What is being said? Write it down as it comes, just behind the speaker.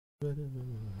You're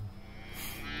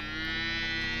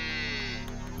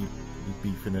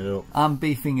beefing it up. I'm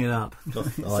beefing it up.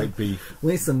 I like beef.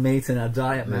 We need some meat in our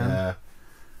diet, man. Yeah.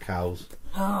 Cows.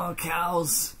 Oh,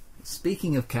 cows.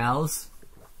 Speaking of cows.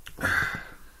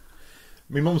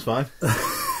 My mum's fine.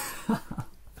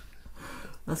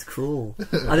 That's cruel.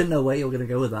 I didn't know where you were going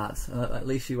to go with that. At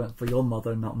least you went for your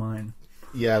mother, not mine.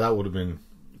 Yeah, that would have been...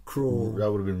 Cruel.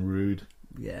 That would have been rude.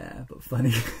 Yeah, but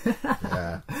funny.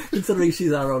 Yeah. Considering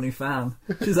she's our only fan.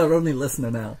 She's our only listener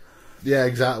now. Yeah,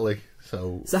 exactly.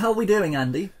 So how are we doing,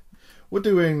 Andy? We're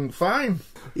doing fine.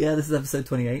 Yeah, this is episode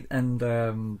 28,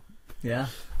 and yeah.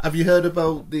 Have you heard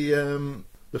about the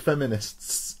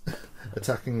feminists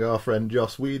attacking our friend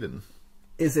Joss Whedon?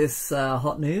 Is this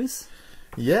hot news?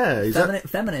 Yeah, he's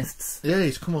feminists. Yeah,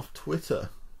 he's come off Twitter.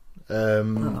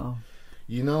 Oh.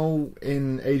 You know,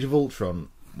 in Age of Ultron,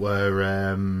 where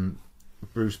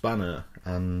Bruce Banner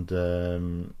and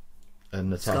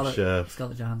Natasha...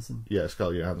 Scarlett Johansson. Yeah,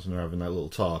 Scarlett Johansson are having that little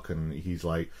talk, and he's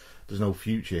like, there's no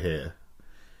future here.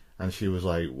 And she was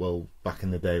like, well, back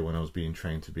in the day when I was being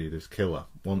trained to be this killer,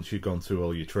 once you've gone through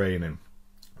all your training,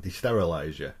 they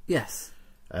sterilise you. Yes.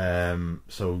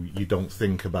 So you don't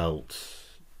think about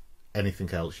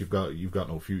anything else. You've got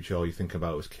no future. All you think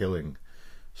about is killing.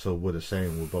 So we're the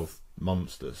same. We're both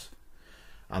monsters.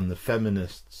 And the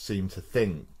feminists seem to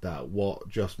think that what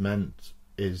Joss meant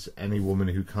is any woman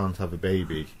who can't have a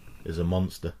baby is a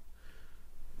monster.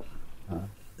 And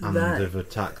they've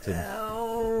attacked him.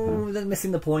 Oh, they're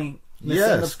missing the point.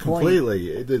 Yes,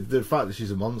 completely. The fact that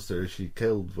she's a monster is she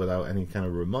killed without any kind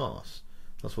of remorse.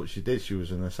 That's what she did. She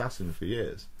was an assassin for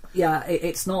years. Yeah,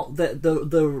 it's not that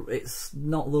it's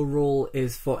not the rule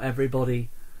is for everybody.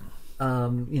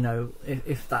 You know,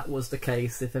 if that was the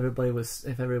case, if every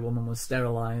woman was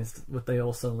sterilised, would they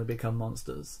all suddenly become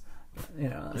monsters? You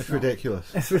know, it's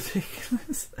ridiculous. It's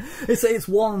ridiculous. It's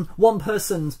one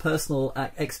person's personal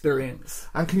experience.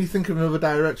 And can you think of another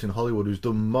direction, Hollywood, who's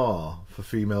done more for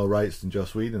female rights than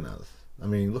Joss Whedon has? I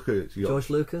mean, look at it. George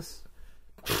Lucas.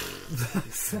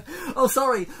 Oh,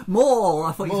 sorry, more.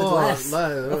 I thought you said less.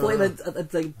 I thought you meant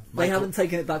they haven't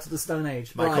taken it back to the Stone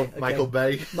Age. Michael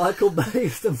Bay. Michael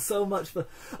Bay's done so much for.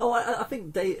 Oh, I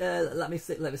think they. Let me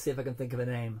see if I can think of a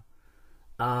name.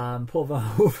 Poor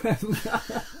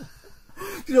Verhoeven.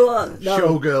 Do you know what? No.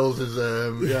 Showgirls is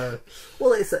yeah.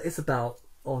 Well, it's about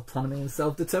autonomy and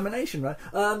self-determination, right?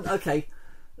 Okay.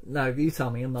 No, you tell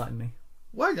me, enlighten me.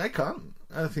 Well, I can't.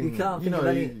 I think you can't. You know,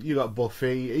 you got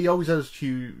Buffy. He always has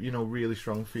two, really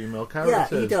strong female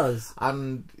characters. Yeah, he does.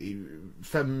 And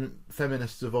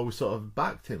feminists have always sort of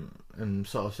backed him and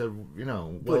sort of said,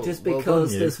 well, but just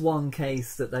because there's one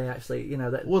case that they actually,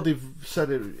 that. Well, they've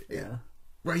said it. Yeah.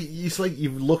 Right, it's like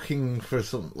you're looking for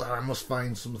some. Well, I must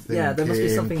find something. Yeah, there must be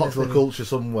something in popular culture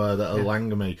somewhere that'll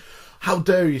anger me. How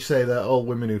dare you say that all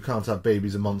women who can't have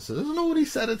babies are monsters? There's nobody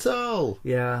said at all.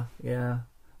 Yeah, yeah.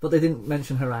 But they didn't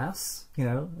mention her ass.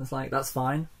 It's like, that's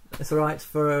fine. It's all right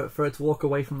for her to walk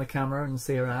away from the camera and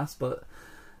see her ass, but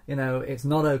it's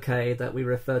not okay that we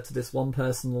refer to this one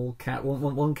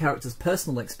character's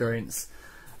personal experience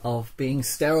of being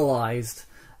sterilised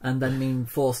and then being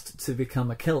forced to become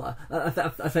a killer. I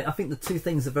think the two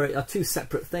things are two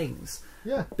separate things.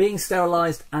 Yeah. Being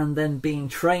sterilised and then being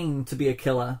trained to be a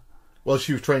killer. Well,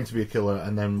 she was trained to be a killer,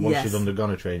 and then once she'd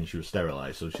undergone a training, she was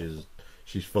sterilised. So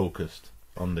she's focused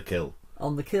on the kill.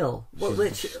 On the kill.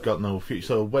 She's got no future.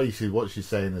 So basically, what she's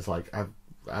saying is like, I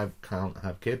can't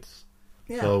have kids.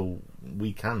 Yeah. So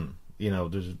we can.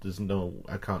 There's no.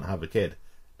 I can't have a kid.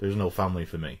 There's no family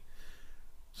for me.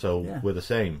 So we're the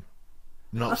same.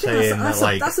 Not saying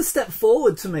that's a step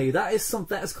forward to me. That is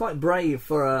something that's quite brave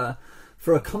for a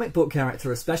comic book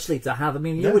character, especially to have. I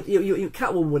mean,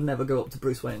 Catwoman would never go up to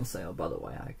Bruce Wayne and say, "Oh, by the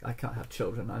way, I can't have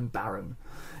children. I'm barren,"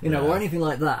 or anything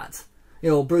like that.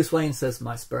 Bruce Wayne says,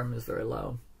 "My sperm is very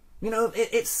low."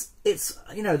 It's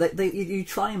you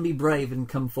try and be brave and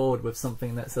come forward with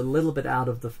something that's a little bit out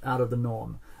of the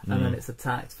norm, and then it's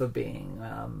attacked for being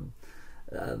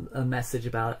a message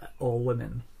about all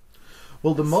women.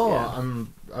 Well, the more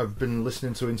I've been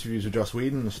listening to interviews with Joss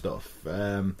Whedon and stuff,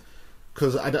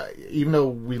 because even though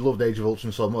we loved Age of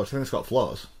Ultron so much, I think it's got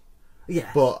flaws.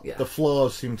 Yeah. But the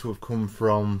flaws seem to have come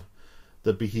from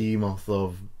the behemoth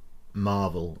of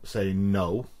Marvel saying,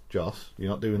 no, Joss, you're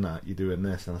not doing that, you're doing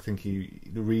this. And I think the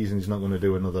reason he's not going to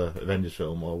do another Avengers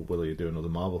film, or will he do another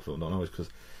Marvel film, I don't know, is because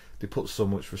they put so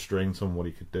much restraint on what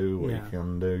he could do, what he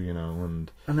can do,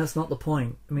 and that's not the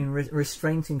point. I mean,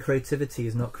 restraint in creativity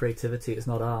is not creativity. It's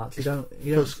not art.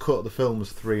 First cut of the film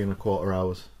was 3.25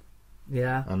 hours.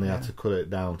 Yeah, and they had to cut it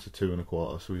down to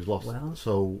 2.25, so he's lost.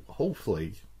 So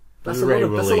hopefully, that's a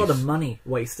lot of money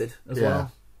wasted as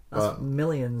well. That's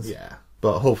millions. Yeah.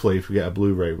 But hopefully if we get a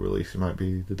Blu-ray release, it might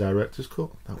be the director's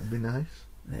cut. That would be nice.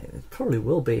 It probably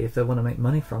will be if they want to make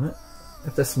money from it.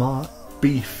 If they're smart.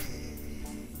 Beef.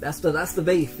 That's the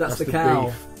beef. That's the cow.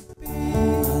 Beef.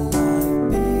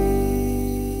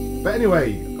 But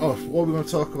anyway, what we're going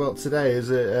to talk about today is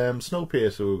it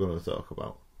Snowpiercer we're going to talk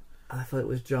about. I thought it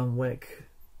was John Wick.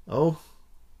 Oh?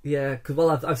 Yeah,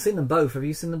 because I've seen them both. Have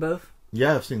you seen them both?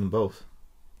 Yeah, I've seen them both.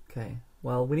 Okay.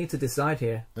 Well, we need to decide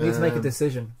here. We need to make a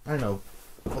decision. I know.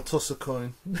 I'll toss a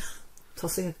coin.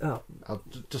 Tossing a... Oh.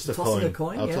 Just a Tossing coin. a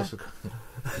coin, I'll yeah. toss a coin.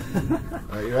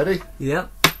 Are you ready?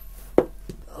 Yep.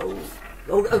 Oh,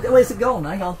 where's it gone?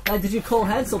 Hang on. Did you call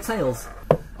heads or tails?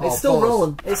 It's still pause.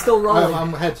 rolling. It's still rolling.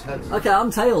 I'm heads. Okay,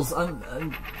 I'm tails.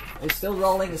 It's still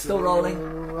rolling. It's still rolling.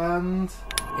 And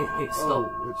It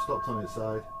stopped. Oh, it stopped on its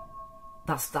side.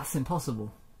 That's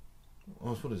impossible. Oh,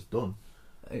 that's what it's done.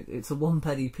 It's a 1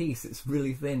 penny piece. It's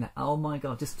really thin. Oh my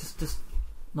god! Just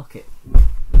knock it.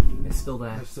 It's still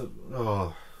there. It's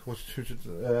well,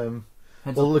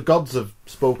 the gods have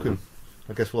spoken.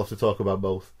 I guess we'll have to talk about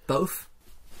both. Both.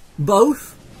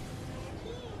 Both.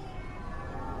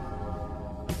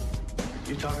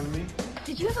 You talking to me?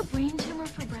 Did you have a brain tumor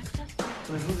for breakfast?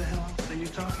 Well, who the hell else are you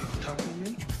talking? You talking to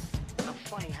me? I'm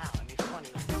funny how? I mean, funny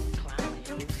like clown.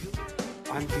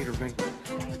 I'm Peter Venkman.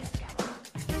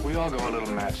 We all go a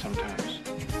little mad sometimes.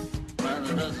 Man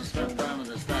that doesn't spend time with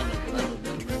his family will never be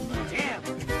a real man. Yeah.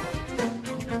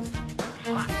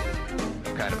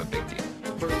 I'm kind of a big deal.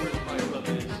 First rule of my club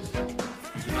is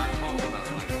do not talk about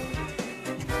it like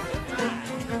that.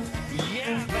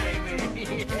 Yeah,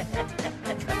 baby.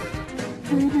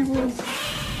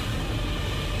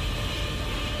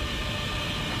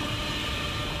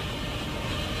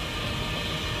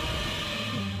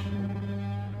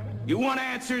 You want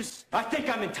answers? I think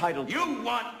I'm entitled. You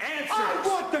want answers? I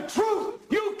want the truth!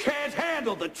 You can't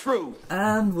handle the truth!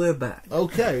 And we're back.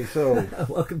 Okay, so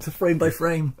Welcome to Frame by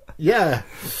Frame. yeah,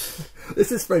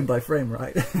 This is Frame by Frame,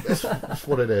 right? that's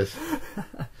what it is.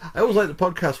 I always like the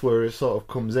podcast where it sort of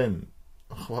comes in,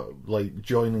 like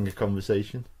joining a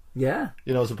conversation. Yeah.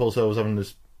 You know, as opposed to I was having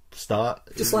this start.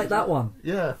 Just like that one.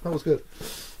 Yeah, that was good.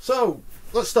 So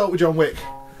let's start with John Wick.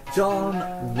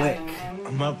 John Wick.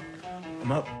 I'm up.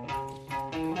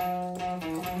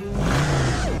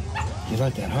 You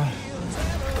like that, huh?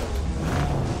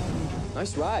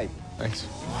 Nice ride. Thanks.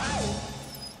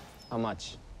 How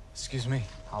much? Excuse me.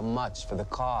 How much for the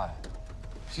car?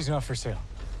 She's not for sale.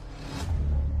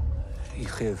 You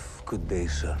have good day,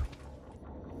 sir.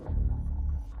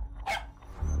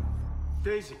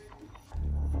 Daisy.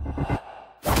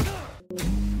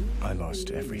 I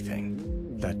lost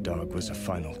everything. That dog was a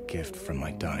final gift from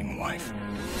my dying wife.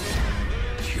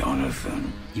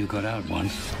 Jonathan, you got out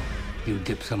once. You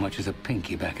dip so much as a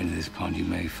pinky back into this pond, you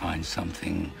may find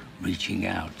something reaching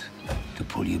out to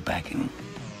pull you back in.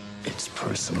 It's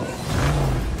personal.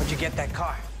 Where'd you get that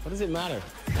car? What does it matter?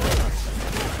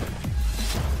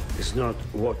 It's not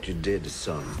what you did,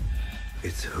 son.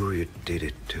 It's who you did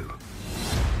it to.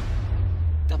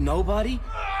 Nobody?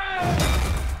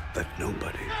 That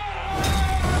nobody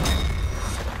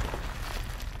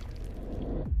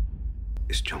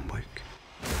is John Wick.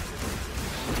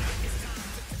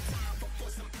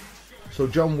 So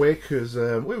John Wick is, we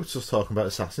were just talking about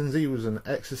assassins. He was an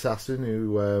ex-assassin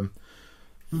who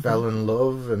fell in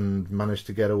love and managed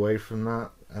to get away from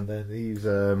that. And then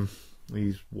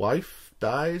his wife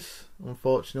dies,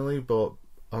 unfortunately, but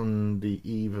on the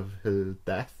eve of her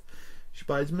death, she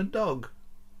buys him a dog.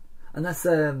 And that's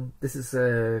this is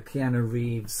Keanu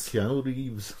Reeves.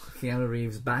 Keanu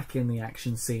Reeves Back in the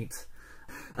action seat.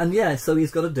 And yeah, so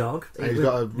he's got a dog. And he's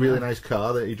got a really nice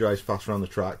car that he drives fast around the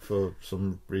track for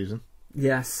some reason.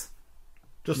 Yes.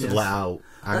 Just to let out.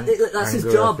 That's his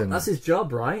job. That's his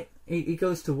job, right? He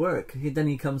goes to work. Then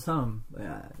he comes home.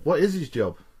 What is his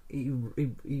job? He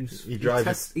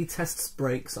drives. He tests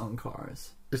brakes on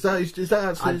cars. Is that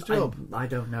actually his job? I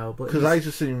don't know, but because I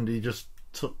just assumed he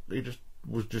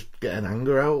was just getting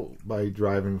anger out by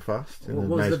driving fast. In what a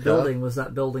was nice the car. building? Was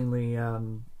that building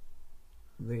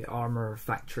the armor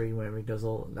factory where he does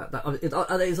all that?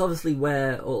 That is obviously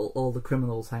where all the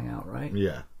criminals hang out, right?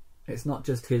 Yeah. It's not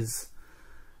just his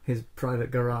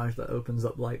private garage that opens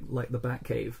up like the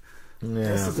Batcave. Yeah.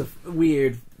 This is a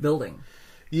weird building.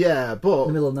 Yeah, but in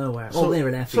the middle of nowhere, near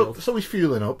an airfield. So he's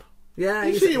fueling up. Yeah,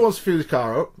 you see, he wants to fuel his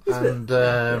car up, and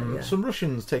yeah. some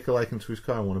Russians take a liking to his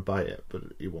car and want to buy it, but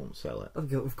he won't sell it.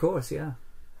 Of course, yeah.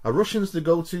 Are Russians the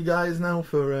go-to guys now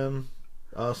for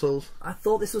arseholes. I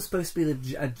thought this was supposed to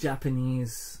be a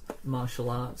Japanese martial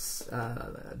arts.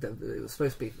 It was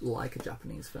supposed to be like a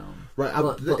Japanese film. Right,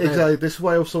 but exactly. This is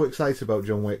why I was so excited about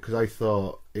John Wick, because I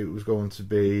thought it was going to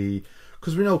be...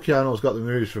 Because we know Keanu's got the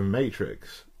moves from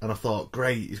Matrix, and I thought,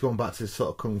 great, he's going back to this sort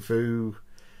of kung fu.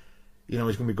 You know,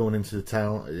 he's going to be going into the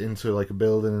town, into like a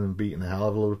building and beating the hell out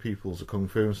of a load of people with kung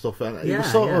fu and stuff. And it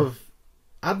was sort of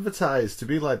advertised to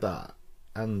be like that,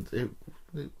 and it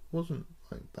wasn't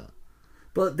like that.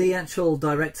 But the actual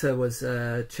director was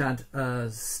Chad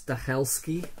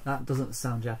Stahelski. That doesn't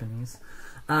sound Japanese.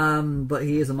 But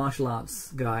he is a martial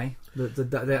arts guy.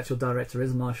 The actual director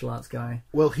is a martial arts guy.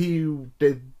 Well, he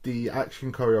did the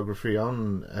action choreography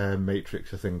on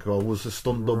Matrix, I think, or was a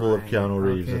stunt double of Keanu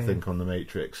Reeves, I think, on The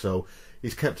Matrix. So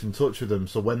he's kept in touch with them.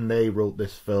 So when they wrote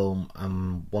this film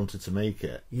and wanted to make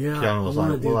it, Keanu was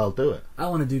like, well, I'll do it. I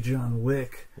want to do John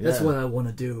Wick. That's what I want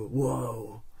to do.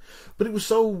 Whoa. But it was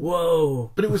so...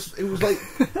 Whoa. But it was like...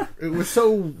 it was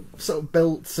so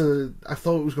built to... I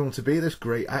thought it was going to be this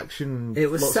great action... It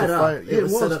was set up. It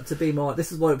was set up to be more...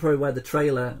 This is probably where the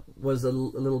trailer was a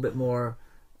little bit more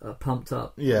pumped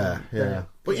up. Yeah.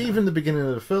 But even the beginning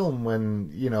of the film,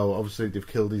 when, you know, obviously they've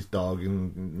killed his dog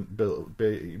and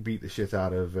beat the shit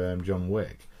out of John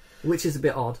Wick. Which is a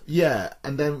bit odd. Yeah,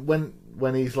 and then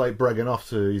when he's like bragging off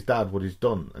to his dad what he's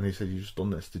done, and he said, "You just done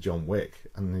this to John Wick,"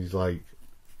 and he's like...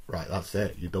 Right, that's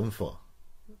it. You're done for.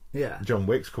 Yeah. John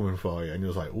Wick's coming for you, and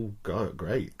you're like, "Oh God,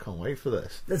 great! Can't wait for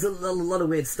this." There's a lot of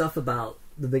weird stuff about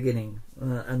the beginning,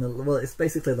 it's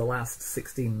basically the last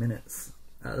 16 minutes.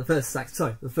 The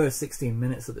first 16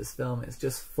 minutes of this film is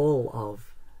just full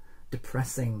of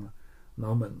depressing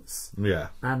moments. Yeah.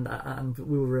 And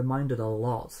we were reminded a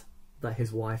lot that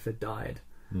his wife had died.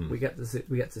 We get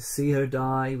to see her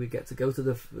die. We get to go to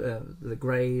the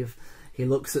grave. He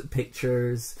looks at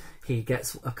pictures, he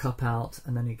gets a cup out,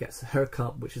 and then he gets her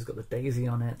cup, which has got the daisy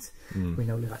on it. We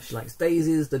know that she likes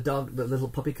daisies. The little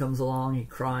puppy comes along, he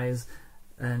cries,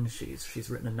 and she's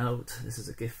written a note. This is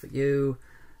a gift for you.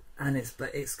 And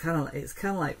it's kind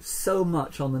of like so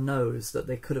much on the nose that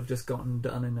they could have just gotten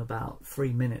done in about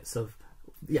 3 minutes of,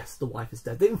 yes, the wife is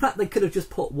dead. In fact, they could have just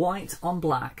put white on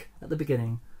black at the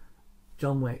beginning.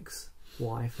 John Wick's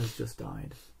wife has just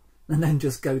died. And then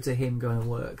just go to him going to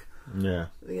work. Yeah,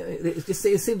 it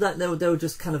seemed like they were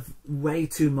just kind of way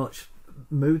too much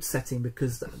mood setting,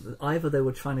 because either they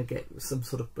were trying to get some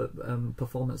sort of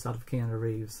performance out of Keanu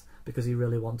Reeves because he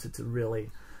really wanted to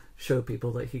really show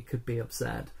people that he could be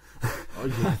upset.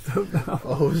 Oh, yeah. I don't know.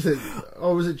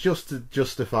 Or was it just to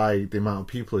justify the amount of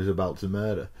people he's about to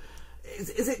murder?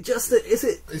 Is it just that?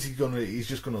 He's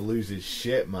just gonna lose his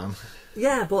shit, man.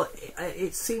 Yeah, but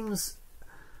it seems.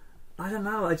 I don't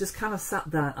know, I just kind of sat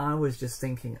there, I was just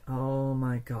thinking, oh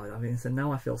my God, I mean, so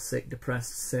now I feel sick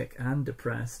and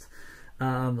depressed.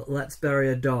 Let's bury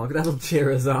a dog, that'll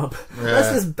cheer us up. Yeah.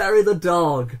 Let's just bury the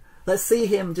dog. Let's see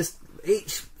him just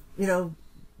each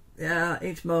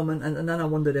moment, and then I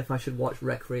wondered if I should watch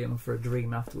Requiem for a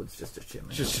Dream afterwards, just to cheer me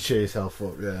up. Just to cheer yourself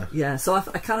up, yeah. Yeah, so I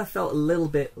kind of felt a little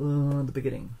bit at the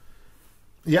beginning.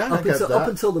 Yeah, up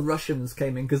until the Russians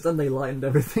came in, because then they lightened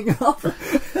everything up.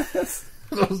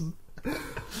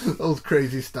 Those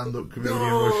crazy stand-up comedian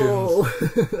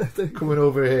Russians coming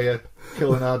over here,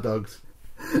 killing our dogs,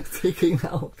 taking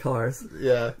out cars.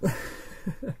 Yeah.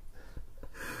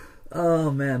 Oh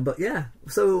man, but yeah.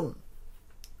 So,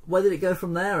 where did it go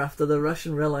from there after the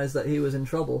Russian realised that he was in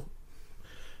trouble?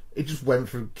 It just went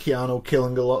from Keanu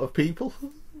killing a lot of people,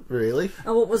 really.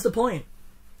 And what was the point?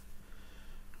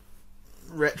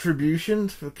 Retribution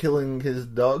for killing his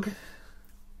dog.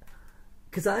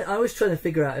 Because I was trying to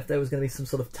figure out if there was going to be some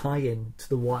sort of tie-in to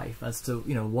the wife as to,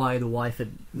 why the wife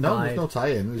had died. No, there's no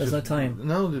tie-in. There's no tie-in.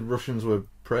 No, the Russians were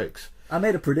pricks. I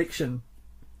made a prediction.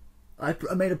 I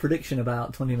made a prediction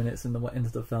about 20 minutes into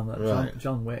the film that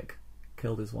John Wick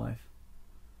killed his wife.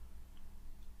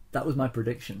 That was my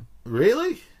prediction.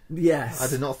 Really? Yes. I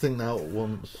did not think that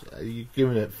once. You're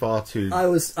giving it far too... I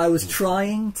was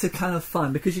trying to kind of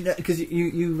find, because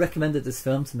you recommended this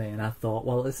film to me, and I thought,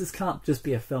 well, this can't just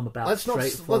be a film about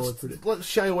straightforward... Let's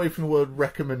shy away from the word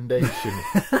recommendation.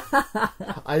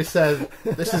 I said,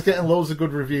 this is getting loads of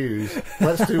good reviews.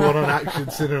 Let's do one on action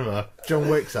cinema. John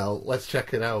Wick's out. Let's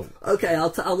check it out. Okay,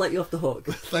 I'll let you off the hook.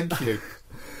 Thank you.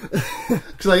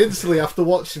 Because I instantly, after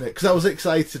watching it, because I was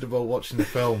excited about watching the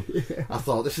film, I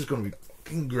thought, this is going to be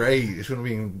great. It's going to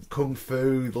be in kung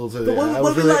fu. But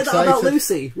what we like that about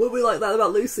Lucy? What we like that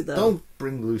about Lucy, though? Don't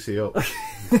bring Lucy up.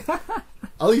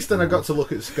 At least then I got to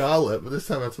look at Scarlett, but this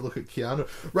time I had to look at Keanu.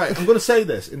 Right, I'm going to say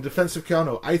this in defence of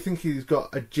Keanu. I think he's got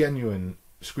a genuine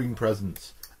screen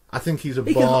presence, I think he's a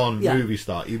born movie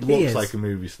star. He looks like a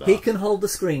movie star. He can hold the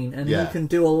screen, and he can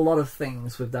do a lot of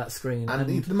things with that screen.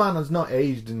 And the man has not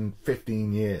aged in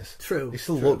 15 years. True. He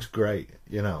still looks great,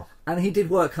 you know. And he did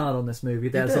work hard on this movie.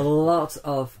 There's a lot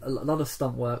of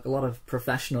stunt work, a lot of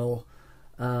professional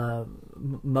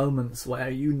moments where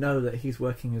you know that he's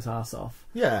working his ass off.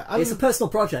 Yeah. It's a personal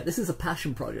project. This is a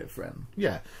passion project for him.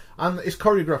 Yeah. And it's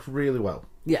choreographed really well.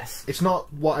 Yes. It's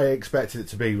not what I expected it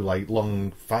to be, like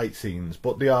long fight scenes,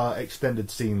 but they are extended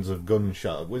scenes of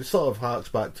gunshot, which sort of harks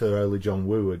back to early John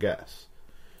Woo, I guess.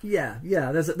 Yeah.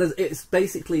 It's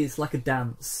basically like a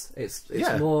dance. It's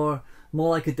more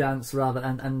like a dance rather,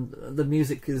 and the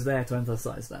music is there to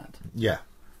emphasize that. Yeah.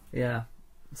 Yeah.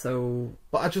 So,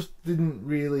 but I just didn't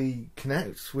really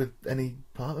connect with any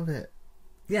part of it.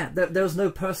 Yeah, there was no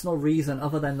personal reason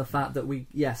other than the fact that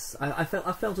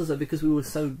I felt as though because we were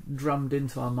so drummed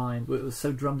into our mind, it was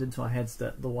so drummed into our heads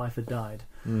that the wife had died.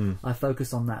 I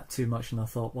focused on that too much, and I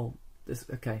thought, well,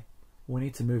 we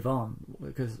need to move on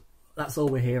because that's all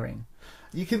we're hearing.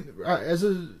 You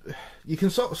can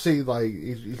sort of see like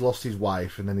he's lost his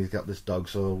wife, and then he's got this dog,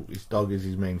 so his dog is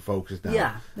his main focus now.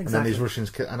 Yeah, exactly. And then these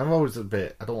Russians, and I'm always I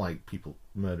don't like people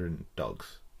murdering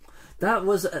dogs. That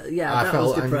was that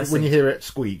was depressing. When you hear it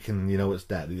squeak and you know it's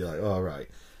dead, you're like, oh right,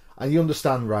 and you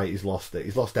understand, right? He's lost it.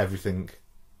 He's lost everything.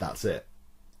 That's it.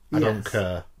 I don't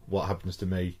care what happens to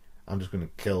me. I'm just going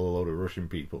to kill a load of Russian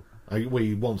people.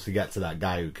 He wants to get to that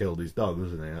guy who killed his dog,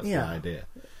 doesn't he? That's the idea.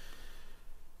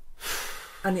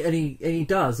 And he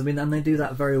does. I mean, and they do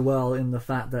that very well in the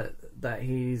fact that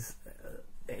he's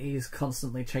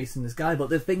constantly chasing this guy. But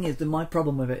the thing is, my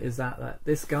problem with it is that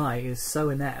this guy is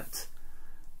so inept.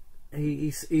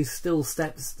 He's still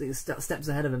steps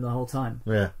ahead of him the whole time.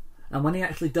 Yeah. And when he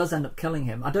actually does end up killing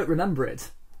him, I don't remember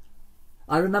it.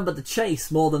 I remember the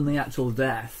chase more than the actual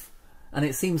death. And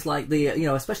it seems like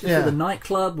especially through the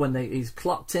nightclub when he's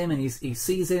clocked him and he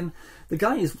sees him, the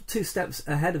guy is 2 steps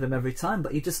ahead of him every time,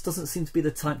 but he just doesn't seem to be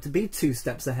the type to be 2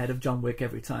 steps ahead of John Wick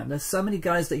every time. There's so many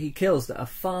guys that he kills that are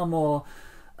far more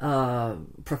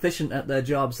proficient at their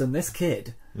jobs than this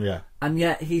kid. Yeah. And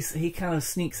yet he kind of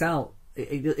sneaks out.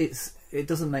 It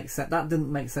doesn't make sense. That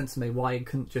didn't make sense to me. Why he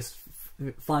couldn't just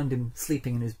find him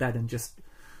sleeping in his bed and just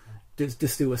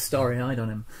do a starry eyed on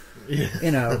him,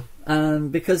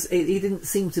 because he didn't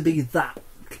seem to be that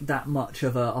much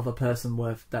of a person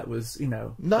that was he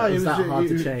was that hard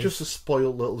to chase. Just a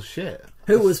spoiled little shit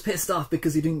who was pissed off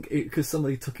because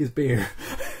somebody took his beer.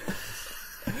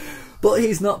 But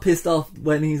he's not pissed off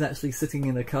when he's actually sitting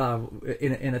in a car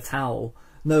in a towel.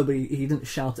 He didn't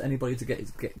shout at anybody to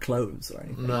get clothes or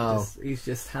anything. No, he's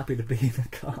just happy to be in a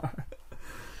car.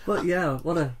 But yeah,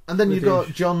 what a... And then you got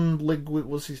John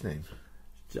what's his name?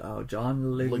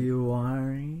 John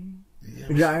Liguori.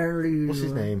 Yeah, what's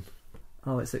his name?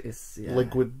 Oh, it's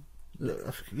Liquid.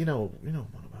 You know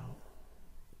what about?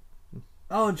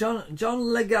 Oh, John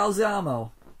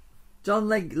Leguizamo. John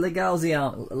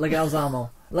Leguizamo.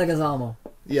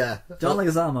 Yeah, John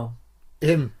Leguizamo.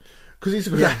 Him. Because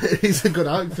he's a good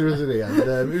actor, isn't he? And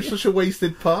it was such a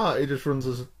wasted part. He just runs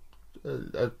as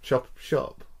a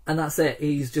shop. And that's it.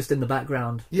 He's just in the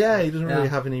background. Yeah, he doesn't really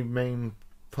have any main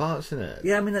parts in it.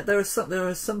 Yeah, I mean, there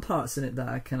are some parts in it that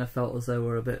I kind of felt as though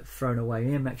were a bit thrown away.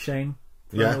 Ian McShane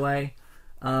thrown away.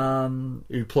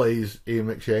 Who plays Ian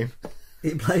McShane?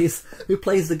 Who plays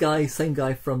the same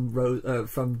guy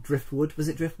from Driftwood? Was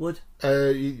it Driftwood?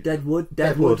 Deadwood.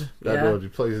 He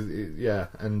plays,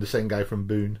 and the same guy from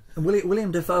Boone. And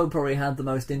William Dafoe probably had the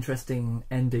most interesting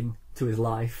ending to his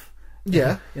life.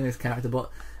 Yeah, in his character,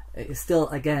 but it's still,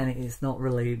 again, it's not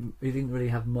really. He didn't really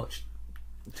have much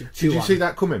to chew on. Did you see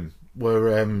that coming?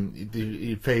 Where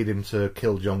he paid him to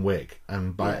kill John Wick,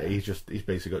 and he's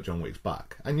basically got John Wick's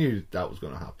back. I knew that was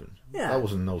going to happen. Yeah, that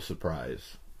wasn't no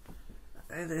surprise.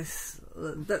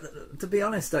 To be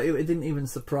honest, it didn't even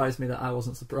surprise me that I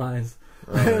wasn't surprised.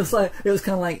 It was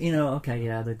kind of like okay,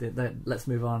 yeah, they did. Let's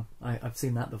move on. I've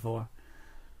seen that before.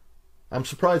 I'm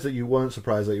surprised that you weren't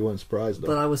surprised though.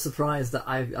 But I was surprised that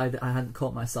I hadn't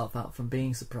caught myself out from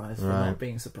being surprised from not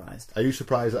being surprised. Are you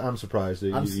surprised that I'm surprised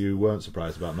that you weren't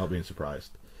surprised about not being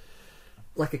surprised?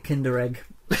 Like a Kinder Egg.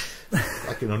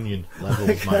 Like an onion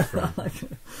levels, my friend.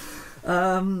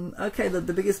 Okay,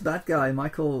 the biggest bad guy,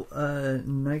 Michael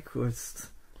Nyqvist,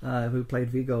 who played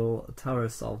Viggo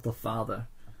Tarasov, the father.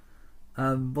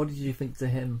 What did you think to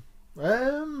him?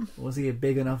 Was he a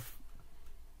big enough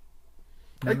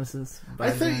nemesis? I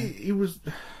think he was.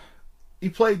 He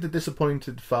played the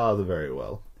disappointed father very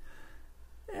well.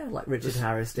 Yeah, like Richard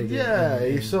Harris did. Yeah,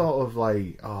 he's sort of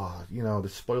like, oh, you know, the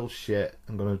spoiled shit.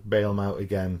 I'm going to bail him out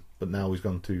again, but now he's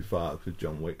gone too far because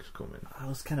John Wick's coming. I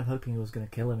was kind of hoping he was going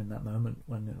to kill him in that moment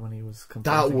when he was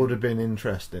that would have been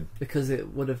interesting, because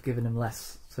it would have given him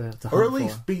less to or hunt at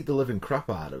least for. beat the living crap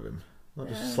out of him, not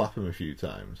just slap him a few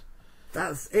times.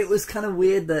 It was kind of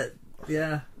weird that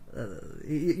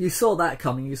you saw that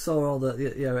coming. You saw all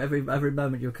the every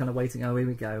moment you were kind of waiting. Oh, here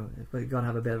we go. We're gonna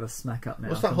have a bit of a smack up now.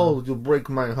 What's that whole "you'll break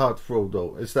my heart"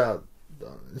 Frodo? It's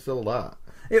all that.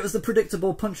 It was the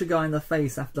predictable punch a guy in the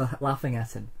face after laughing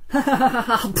at him.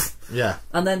 Yeah,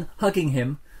 and then hugging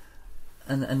him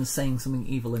and saying something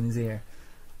evil in his ear.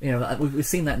 You know, we've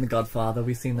seen that in The Godfather.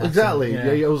 We've seen that exactly.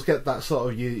 Yeah, you always get that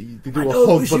sort of they do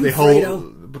a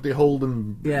hug, but they hold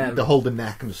them. Yeah, they hold the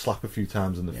neck and just slap a few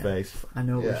times in the face. I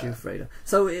know it was you, Fredo.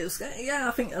 So it's I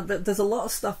think that there's a lot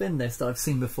of stuff in this that I've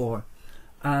seen before,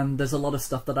 and there's a lot of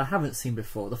stuff that I haven't seen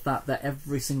before. The fact that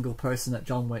every single person that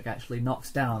John Wick actually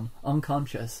knocks down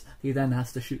unconscious, he then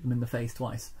has to shoot them in the face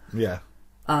twice. Yeah,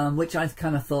 which I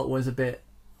kind of thought was a bit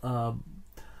for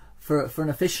an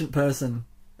efficient person.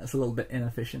 That's a little bit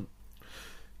inefficient.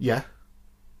 Yeah.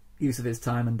 Use of his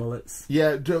time and bullets.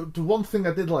 Yeah, the one thing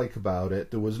I did like about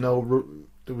it, there was no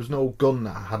gun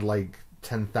that had like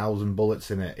 10,000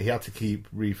 bullets in it. He had to keep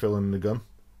refilling the gun,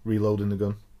 reloading the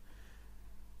gun.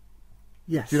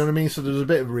 Yes. Do you know what I mean? So there's a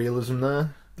bit of realism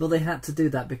there. Well, they had to do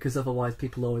that because otherwise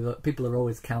people are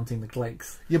always counting the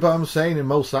clicks. Yeah, but I'm saying in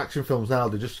most action films now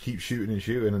they just keep shooting and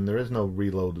shooting, and there is no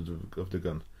reload of the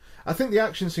gun. I think the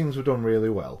action scenes were done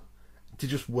really well. They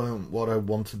just weren't what I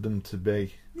wanted them to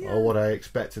be, or what I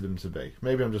expected them to be.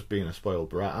 Maybe I'm just being a spoiled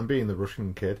brat. I'm being the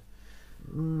Russian kid.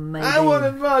 Maybe. I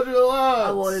wanted martial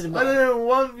arts. I didn't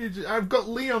want you to. I've got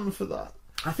Leon for that.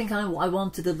 I think I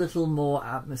wanted a little more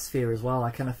atmosphere as well.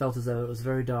 I kind of felt as though it was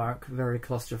very dark, very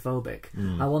claustrophobic.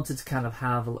 I wanted to kind of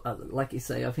have, like you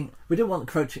say, I think we didn't want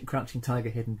Crouching Tiger,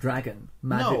 Hidden Dragon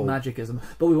magicism,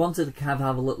 but we wanted to have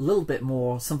a little bit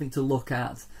more, something to look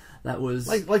at that was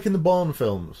like in the Bourne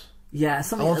films. Yeah,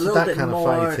 something I a little that bit kind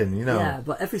more. Of fighting, you know. Yeah,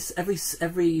 but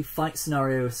every fight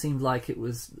scenario seemed like it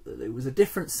was a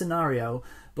different scenario,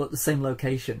 but the same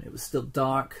location. It was still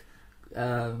dark,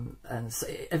 and so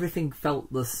everything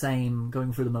felt the same,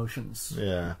 going through the motions.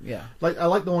 Yeah, yeah. Like I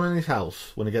like the one in his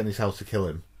house when they get in his house to kill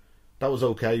him. That was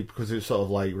okay because it was sort of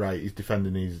like he's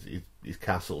defending his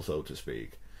castle, so to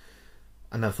speak.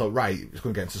 And I thought, right, he's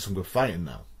going to get into some good fighting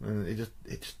now, and it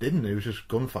just didn't. It was just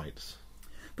gunfights.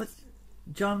 But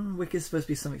John Wick is supposed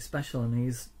to be something special, and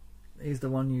he's the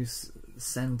one you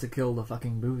send to kill the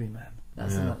fucking boogeyman.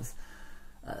 That's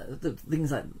the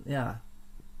things like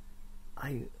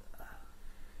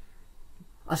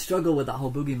I struggle with that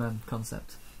whole boogeyman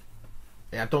concept.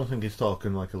 Yeah, I don't think he's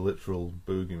talking like a literal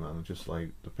boogeyman, just like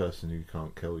the person who you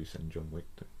can't kill. You send John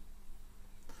Wick to.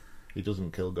 He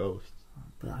doesn't kill ghosts.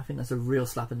 But I think that's a real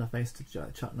slap in the face to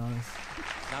Chuck Norris.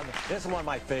 Now, this is one of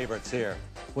my favorites here.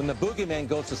 When the boogeyman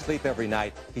goes to sleep every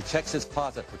night, he checks his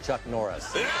closet for Chuck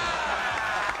Norris.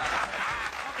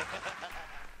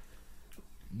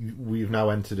 We've now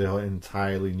entered an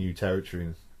entirely new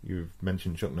territory. You've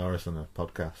mentioned Chuck Norris on the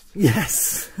podcast.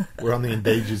 Yes. We're on the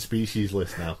endangered species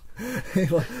list now.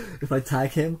 If I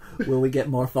tag him, will we get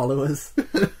more followers?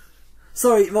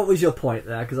 Sorry, what was your point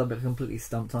there? Because I've been completely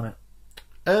stumped on it.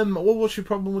 What was your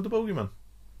problem with the boogeyman?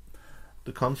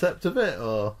 The concept of it,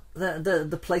 or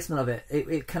the placement of it?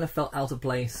 It kind of felt out of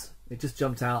place. It just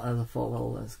jumped out, and I thought,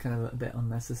 well, that's kind of a bit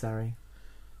unnecessary.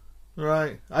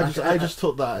 Right. I just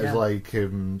took that as like,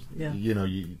 you know,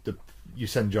 you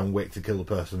send John Wick to kill a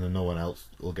person and no one else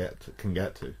can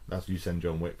get to. That's you send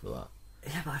John Wick for that.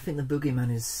 Yeah, but I think the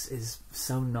boogeyman is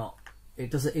so not. It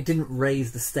didn't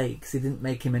raise the stakes. It didn't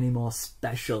make him any more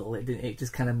special. It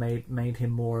just kind of made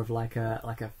him more of like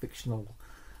a fictional.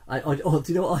 Do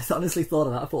you know what I honestly thought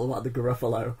of that? I thought about the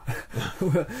Gruffalo.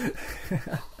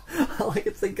 All I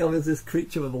could think of is this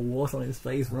creature with a wart on his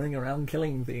face running around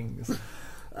killing things.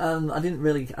 I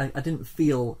didn't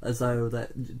feel as though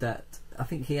that. I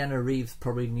think Keanu Reeves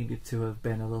probably needed to have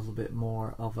been a little bit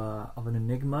more of an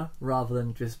enigma rather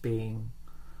than just being.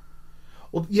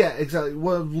 Well, yeah, exactly.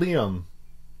 Where Leon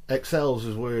excels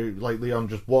is where like Leon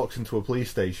just walks into a police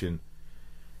station,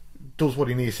 does what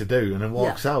he needs to do, and then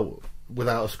walks out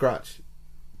without a scratch.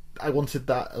 I wanted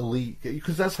that elite,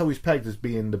 because that's how he's pegged, as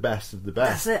being the best of the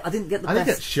best. That's it. I didn't get the and best.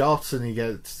 He gets shots, and he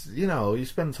gets, he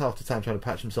spends half the time trying to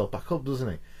patch himself back up, doesn't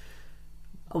he?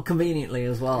 Oh, conveniently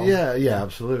as well. Yeah,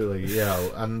 absolutely.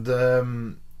 And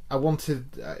I wanted,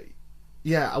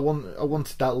 I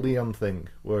wanted that Leon thing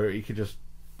where he could just,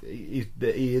 he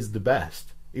is the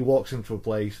best. He walks into a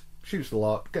place, shoots a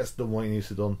lot, gets done what he needs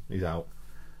to done, he's out.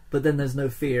 but then there's no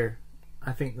fear.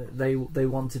 I think that they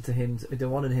wanted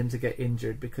him to get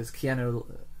injured because Keanu,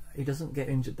 he doesn't get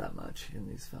injured that much in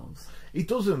these films. He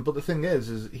doesn't, but the thing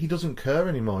is he doesn't care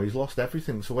anymore. He's lost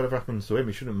everything, so whatever happens to him,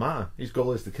 it shouldn't matter. His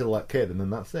goal is to kill that kid, and then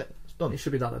that's it. It's done. He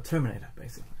should be like the Terminator,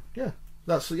 basically. Yeah,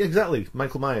 that's exactly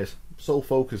Michael Myers. Sole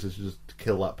focus is just to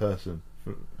kill that person,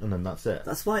 and then that's it.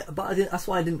 That's why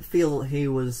I didn't feel he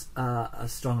was a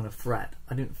strong enough threat.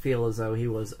 I didn't feel as though he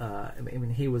was. I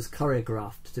mean, he was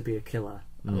choreographed to be a killer,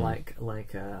 like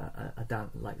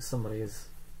somebody is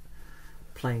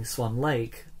playing Swan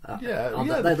Lake.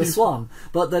 They're the Swan,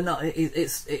 but they're not. But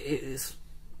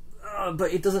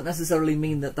it doesn't necessarily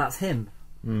mean that that's him.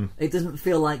 It doesn't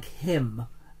feel like him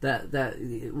that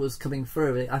it was coming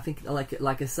through. I think,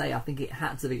 like I say, I think it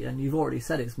had to be. And you've already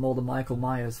said it's more the Michael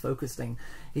Myers focused thing.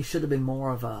 He should have been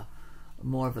more of a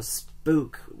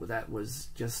spook that was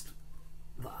just.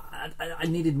 I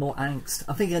needed more angst.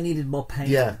 I think I needed more pain.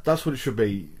 Yeah, that's what it should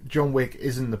be. John Wick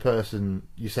isn't the person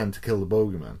you send to kill the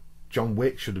bogeyman. John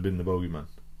Wick should have been the bogeyman.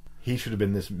 He should have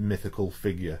been this mythical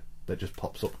figure that just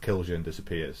pops up, kills you, and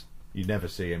disappears. You never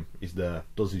see him. He's there,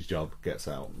 does his job, gets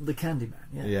out. The Candyman,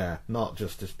 yeah. Yeah, not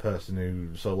just this person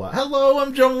who's so like, hello,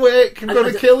 I'm John Wick, I'm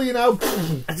going to kill you now.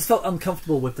 I just felt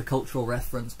uncomfortable with the cultural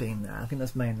reference being there. I think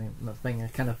that's mainly the thing. I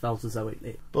kind of felt as though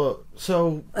it... But,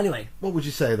 so... Anyway. What would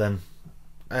you say then?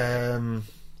 It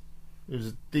was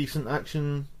a decent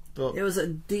action, but... It was a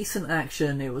decent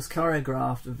action. It was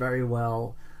choreographed very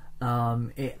well.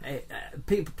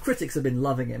 Critics have been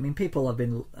loving it. I mean, people have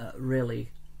been really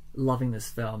loving this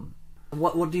film.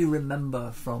 What do you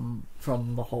remember from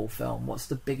the whole film? What's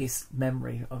the biggest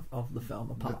memory of the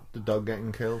film apart? The dog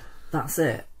getting killed. That's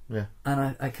it. Yeah.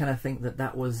 And I kind of think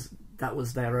that was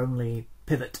their only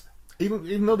pivot.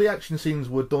 Even though the action scenes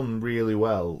were done really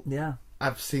well. Yeah.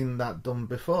 I've seen that done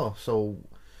before, so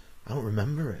I don't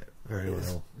remember it very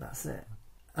well. That's it.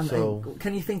 And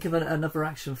can you think of another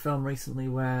action film recently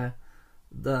where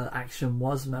the action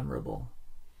was memorable?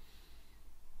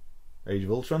 Age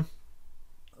of Ultron.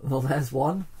 Well, there's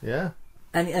one. Yeah.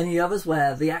 Any others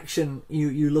where the action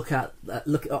you look at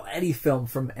any film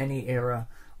from any era,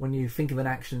 when you think of an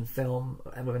action film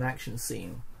with an action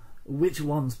scene, which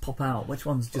ones pop out? Which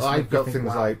ones just? I've got things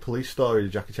wow. like Police Story, the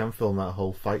Jackie Chan film. That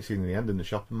whole fight scene in the end in the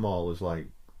shopping mall is like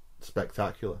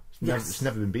spectacular. It's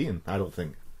never been beaten, I don't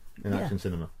think, in action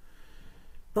cinema.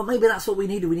 But maybe that's what we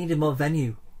needed. We needed more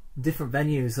different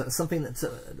venues,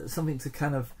 something to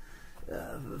kind of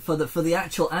for the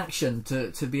actual action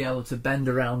to be able to bend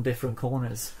around different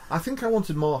corners. I think I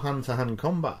wanted more hand-to-hand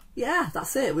combat. Yeah,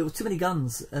 that's it. We were too many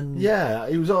guns, and yeah,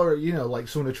 it was already, like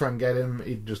someone would try and get him,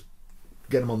 he'd just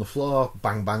get him on the floor,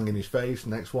 bang bang in his face.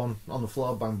 Next one on the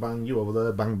floor, bang bang, you over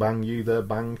there, bang bang, you there,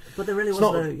 bang. But there really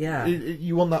wasn't.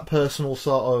 You want that personal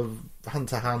sort of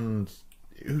hand-to-hand.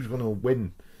 Who's going to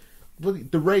win?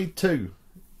 The Raid 2,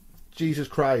 Jesus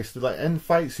Christ, the end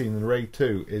fight scene in Raid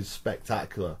 2 is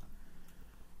spectacular.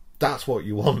 That's what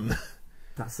you want.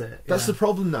 That's it. That's the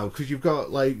problem now, because you've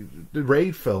got the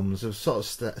Raid films have sort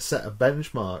of set a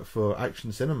benchmark for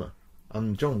action cinema,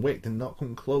 and John Wick did not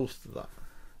come close to that.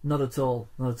 Not at all,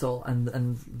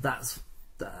 and that's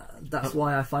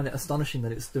why I find it astonishing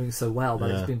that it's doing so well, that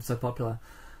it's been so popular.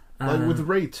 With the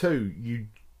Raid 2,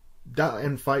 that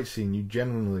end fight scene, you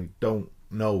genuinely don't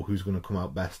know who's going to come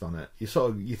out best on it.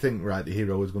 You think, right, the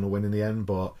hero is going to win in the end,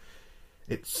 but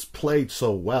it's played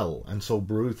so well and so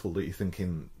brutal that you're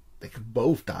thinking they could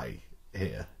both die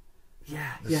here.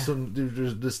 Yeah,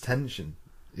 there's tension,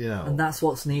 and that's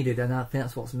what's needed, and I think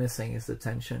that's what's missing is the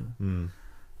tension.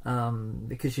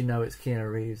 Because it's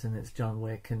Keanu Reeves and it's John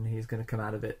Wick, and he's going to come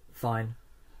out of it fine.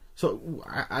 So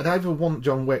I'd either want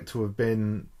John Wick to have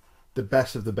been the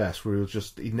best of the best, where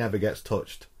he never gets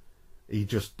touched.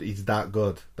 He's that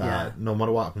good that no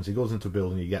matter what happens, he goes into a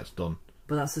building, he gets done.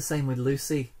 But that's the same with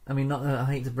Lucy. I mean, I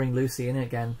hate to bring Lucy in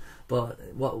again, but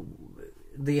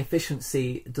the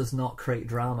efficiency does not create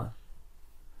drama.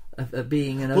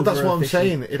 Being an well, that's what I'm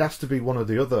saying. It has to be one or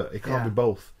the other. It can't be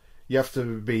both. You have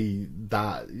to be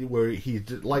that where he's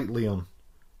like Leon.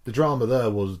 The drama there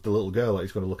was the little girl that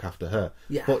he's got to look after her.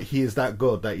 Yeah. But he is that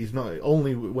good that he's not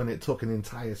only when it took an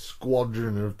entire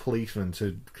squadron of policemen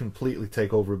to completely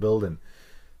take over a building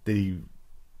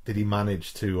did he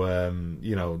manage to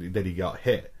that he got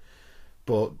hit.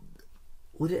 But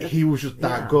he was just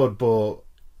that good. But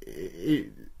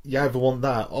you either want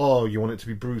that or you want it to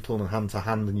be brutal and hand to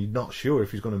hand, and you're not sure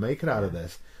if he's going to make it out of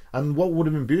this. And what would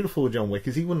have been beautiful with John Wick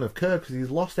is he wouldn't have cared because he's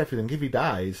lost everything. If he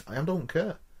dies, I don't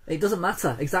care. It doesn't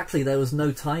matter. Exactly, there was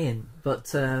no tie-in.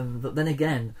 But then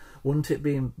again, wouldn't it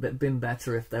been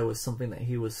better if there was something that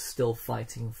he was still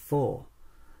fighting for?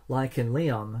 like in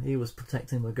Leon, he was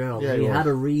protecting the girl. Yeah, he he had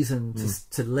was. a reason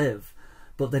to live,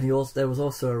 but then there was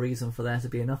also a reason for there to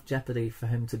be enough jeopardy for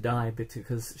him to die,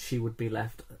 because she would be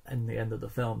left in the end of the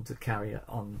film to carry it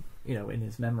on, you know, in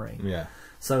his memory. Yeah.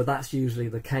 So that's usually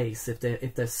the case. If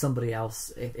there's somebody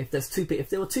else, if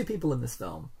there were two people in this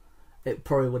film, it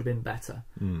probably would have been better.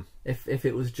 If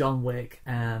it was John Wick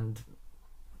and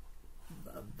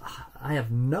I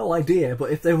have no idea, but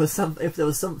if there was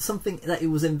something that he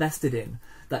was invested in,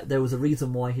 that there was a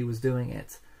reason why he was doing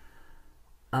it,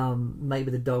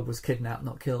 maybe the dog was kidnapped,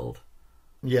 not killed.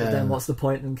 Yeah. But then what's the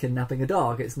point in kidnapping a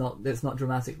dog? It's not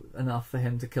dramatic enough for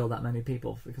him to kill that many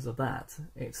people because of that.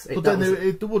 But then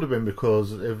it would have been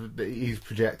because he's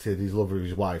projected his love of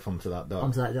his wife onto that dog.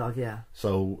 Onto that dog, yeah.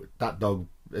 So that dog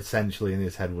essentially in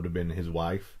his head would have been his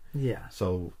wife. Yeah.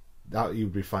 So that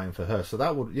you'd be fighting for her. So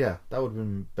that would have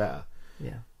been better.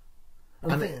 Yeah.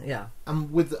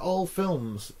 And with all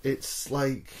films, it's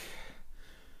like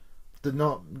they're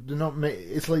not.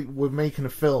 It's like we're making a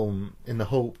film in the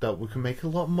hope that we can make a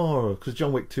lot more, because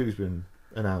John Wick 2's been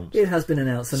announced. It has been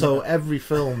announced. So every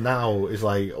film now is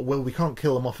like, well, we can't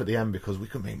kill him off at the end because we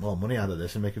could make more money out of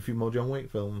this and make a few more John Wick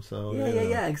films. So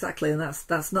yeah, exactly, and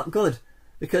that's not good,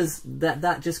 because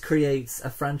that just creates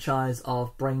a franchise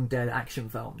of brain dead action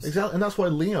films. Exactly, and that's why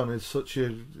Leon is such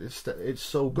a. It's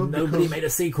so good. Nobody made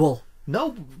a sequel.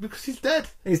 No, because he's dead.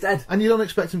 He's dead. And you don't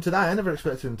expect him to die. I never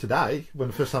expected him to die. When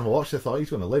the first time I watched it, I thought he's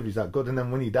going to live, he's that good. And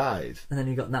then when he dies... And then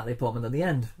you got Natalie Portman at the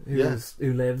end, who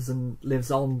lives and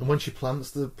lives on. And when she plants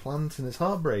the plant, and it's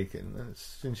heartbreaking.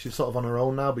 And she's sort of on her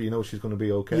own now, but you know she's going to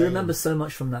be okay. You remember so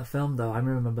much from that film, though. I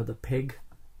remember the pig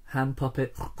hand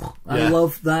puppet. I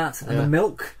loved that. And the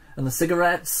milk, and the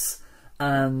cigarettes.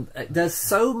 And there's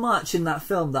so much in that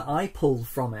film that I pulled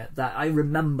from it that I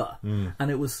remember.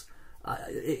 And it was...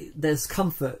 there's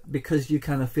comfort because you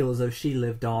kind of feel as though she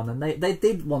lived on, and they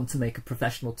did want to make a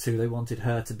professional too. They wanted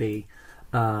her to be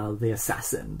the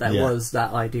assassin. There was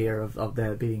that idea of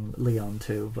there being Leon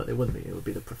too, but it wouldn't be. It would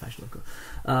be the professional.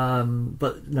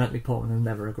 But Natalie Portman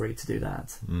never agreed to do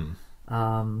that.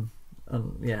 And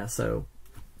so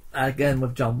again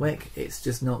with John Wick, it's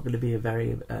just not going to be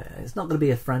it's not going to be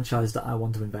a franchise that I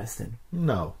want to invest in.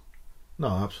 No,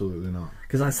 absolutely not.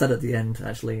 Because I said at the end,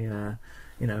 actually.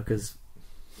 You know, because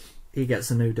he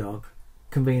gets a new dog.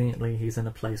 Conveniently, he's in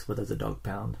a place where there's a dog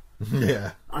pound.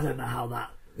 Yeah. I don't know how that,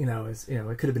 is.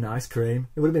 It could have been ice cream.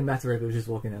 It would have been better if it was just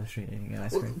walking down the street eating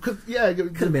ice cream. Could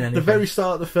have been anything. The very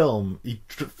start of the film, he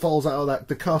falls out of that.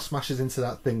 The car smashes into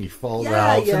that thing. He falls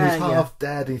out, and he's half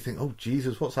dead. And you think, "Oh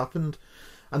Jesus, what's happened?"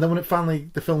 And then when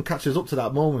the film catches up to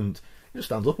that moment, he just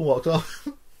stands up and walks off.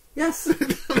 Yes.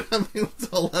 I mean, what's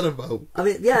all that about? I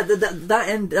mean, yeah, that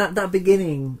end, that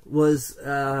beginning was.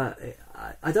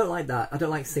 I don't like that. I don't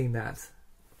like seeing that.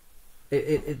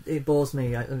 It bores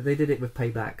me. They did it with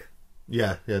Payback.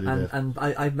 Yeah, they did. And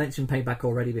I've mentioned Payback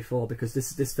already before, because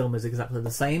this film is exactly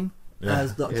the same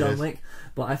as John Wick,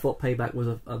 but I thought Payback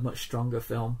was a much stronger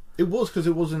film. It was, because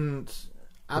it wasn't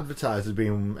advertised as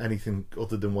being anything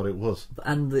other than what it was,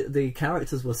 and the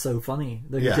characters were so funny.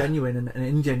 They were genuine and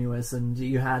ingenuous, and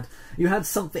you had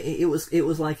something. It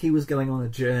was like he was going on a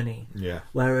journey. Yeah.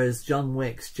 Whereas John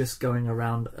Wick's just going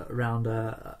around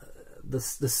the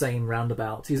same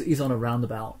roundabout. He's on a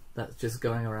roundabout that's just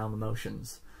going around the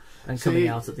motions and coming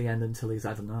out at the end until he's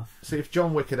had enough. See, if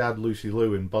John Wick had had Lucy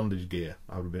Liu in bondage gear,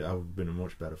 I would have been a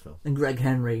much better film. And Greg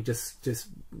Henry just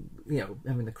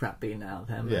having the crap beaten out of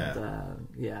him. Yeah.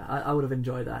 And, I would have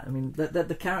enjoyed that. I mean,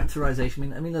 the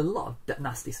characterization. I mean, a lot of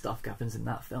nasty stuff happens in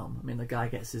that film. I mean, the guy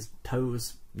gets his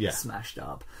toes smashed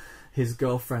up. His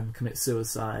girlfriend commits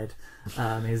suicide.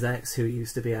 His ex, who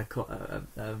used to be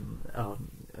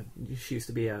she used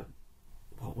to be a,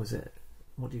 what was it?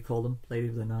 What do you call them? Lady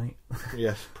of the night?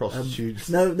 Yes, prostitutes.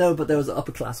 No, but there was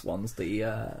upper class ones.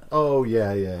 Oh,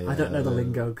 yeah. I don't know the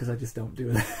lingo because I just don't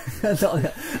do it.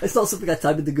 It's not something I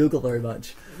type into Google very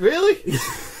much. Really?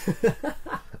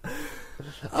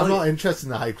 I'm not interested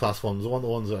in the high class ones. I want the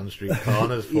ones that are on the street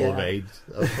corners full of AIDS.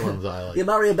 That's the ones I like. Yeah,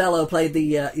 Mario Bello played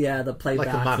the playback.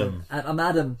 Like a madam. A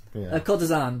madam, a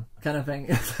courtesan kind of thing.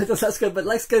 That's good, but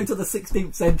let's go to the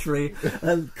 16th century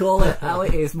and call it how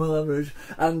it is, Moulin Rouge.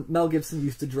 And Mel Gibson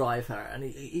used to drive her, and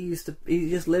he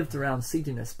just lived around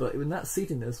seediness, but in that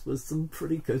seediness was some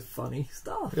pretty good, funny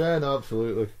stuff. Yeah, no,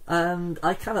 absolutely. And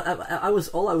I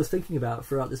was thinking about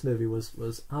throughout this movie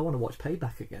was I want to watch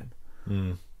Payback again.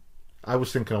 I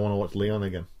was thinking I want to watch Leon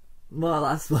again. Well,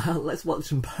 let's watch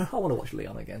some. I want to watch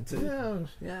Leon again too.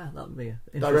 Yeah, that would be an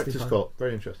interesting. Director's cut,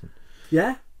 very interesting.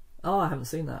 Yeah. Oh, I haven't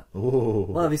seen that. Ooh.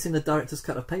 Well, have you seen the director's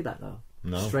cut of Payback though?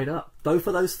 No. Straight up. Both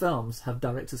of those films have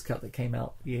director's cut that came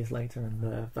out years later, and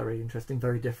they're very interesting,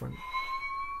 very different.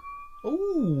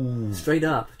 Ooh. Straight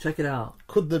up. Check it out.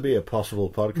 Could there be a possible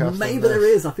podcast? Maybe there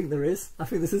is. I think there is. I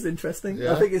think this is interesting.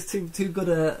 Yeah. I think it's too good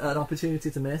an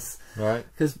opportunity to miss. Right.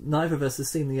 Because neither of us has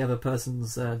seen the other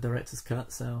person's director's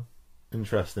cut, so...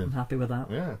 Interesting. I'm happy with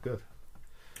that. Yeah, good.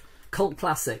 Cult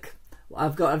classic.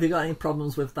 Have you got any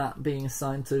problems with that being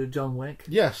assigned to John Wick?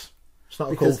 Yes. It's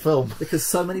not a cult film. Because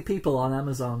so many people on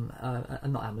Amazon,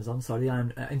 not Amazon, sorry,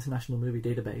 the International Movie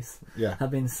Database, have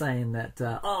been saying that,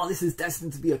 this is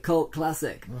destined to be a cult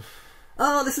classic.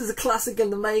 This is a classic in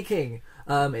the making.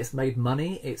 It's made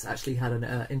money. It's actually had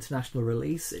an international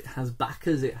release. It has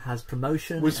backers. It has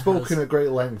promotion. We've spoken at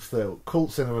great length that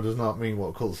cult cinema does not mean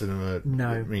what cult cinema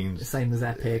means. The same as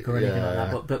epic or anything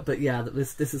like that. But yeah,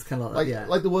 this is kind of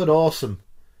like the word awesome.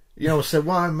 You know, said,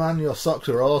 "Why, man, your socks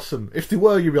are awesome." If they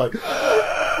were, you'd be like,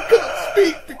 "I can't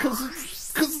speak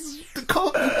because the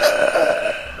cult."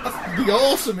 Be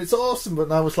awesome. It's awesome. But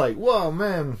now it's like, "Wow,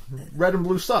 man, red and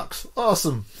blue socks,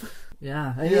 awesome."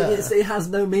 Yeah, it has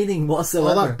no meaning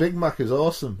whatsoever. Oh, that Big Mac is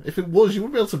awesome. If it was, you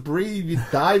wouldn't be able to breathe. You'd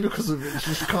die because of it. You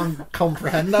just can't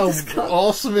comprehend how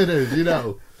awesome it is, you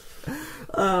know.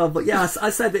 But yeah, I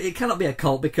said that it cannot be a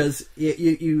cult because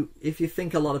you if you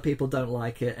think a lot of people don't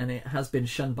like it and it has been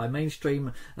shunned by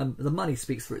mainstream, the money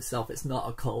speaks for itself. It's not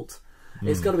a cult.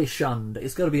 It's got to be shunned.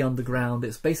 It's got to be underground.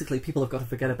 It's basically people have got to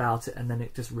forget about it and then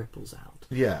it just ripples out.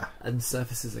 Yeah. And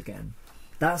surfaces again.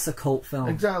 That's a cult film.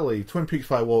 Exactly. Twin Peaks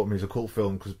Fire Water is a cult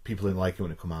film because people didn't like it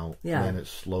when it came out. Yeah. And then it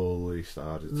slowly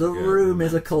started. The Room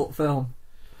is a cult film.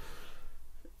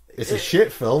 It's a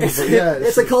shit film, but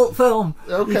it's a cult film.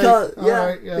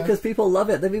 Okay, because people love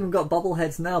it. They've even got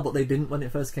bobbleheads now, but they didn't when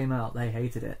it first came out. They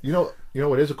hated it. You know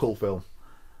what is a cult film?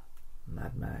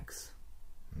 Mad Max.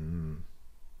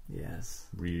 Yes.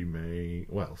 Remake.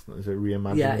 Well, is it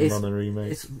reimagined? Yeah, on a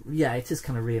remake. It is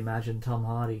kind of reimagined Tom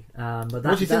Hardy. But what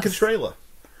do you think of the trailer?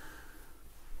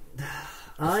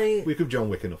 We give John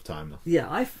Wick enough time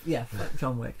though. Fuck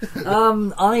John Wick.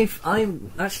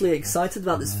 I'm actually excited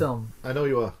about this film. I know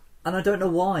you are. And I don't know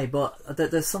why, but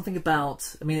there's something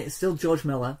about... I mean, it's still George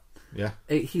Miller. Yeah.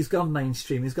 He's gone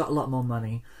mainstream. He's got a lot more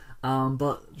money.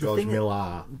 But George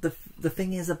Miller. The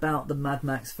thing is about the Mad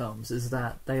Max films is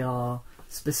that they are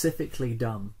specifically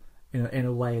done in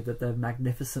a way that they're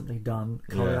magnificently done.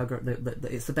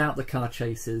 It's about the car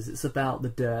chases. It's about the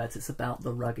dirt. It's about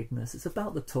the ruggedness. It's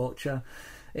about the torture.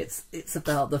 It's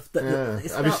about the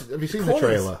have you seen the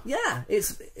trailer? Yeah,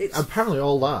 it's apparently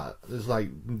all that there's like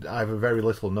either very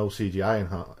little or no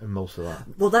CGI in most of that.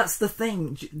 Well, that's the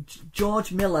thing.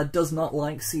 George Miller does not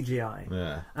like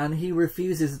CGI, and he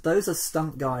refuses. Those are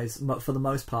stunt guys for the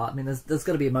most part. I mean, there's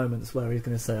going to be moments where he's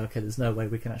going to say, "Okay, there's no way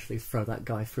we can actually throw that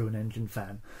guy through an engine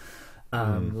fan.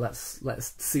 Let's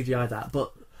CGI that."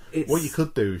 But what you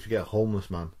could do is you get a homeless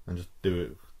man and just do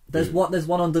it. There's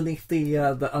one underneath the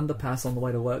underpass on the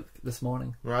way to work this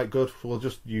morning. Right, good. We'll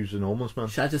just use an homeless man.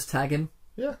 Should I just tag him?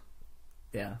 Yeah.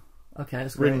 Yeah. Okay,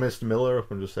 that's great. Ring Mr. Miller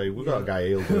up and just say, we've got a guy,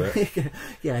 he'll do it.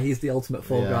 Yeah, he's the ultimate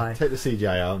fall guy. Take the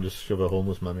CGI out and just shove a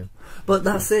homeless man in. But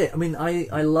that's it. I mean,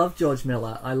 I love George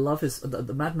Miller. I love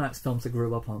the Mad Max films. I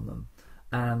grew up on them.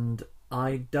 And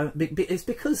I don't... It's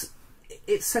because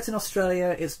it's set in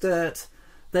Australia, it's dirt...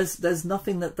 There's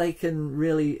nothing that they can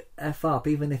really F up,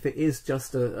 even if it is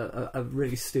just a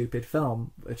really stupid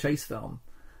film, a chase film,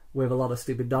 with a lot of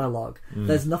stupid dialogue.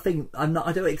 There's nothing. I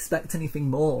don't expect anything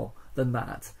more than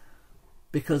that,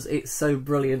 because it's so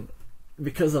brilliant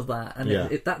because of that.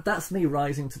 And that's me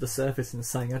rising to the surface and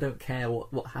saying I don't care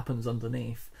what happens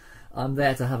underneath. I'm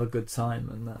there to have a good time,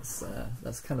 and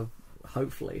that's kind of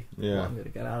hopefully what I'm going to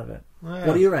get out of it. Yeah.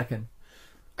 What do you reckon?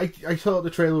 I thought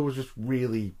the trailer was just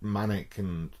really manic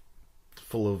and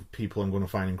full of people I'm going to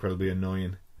find incredibly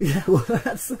annoying. Yeah, well,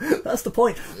 that's the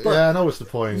point. But yeah, I know it's the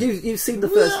point. You've seen the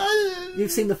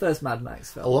first Mad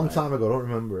Max film a long time ago. I don't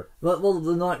remember it. Well,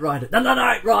 the Knight Rider. The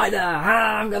Knight Rider.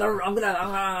 I'm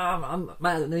gonna.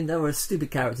 Man, I mean, there were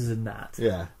stupid characters in that.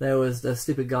 Yeah. There was the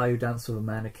stupid guy who danced with a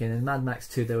mannequin. In Mad Max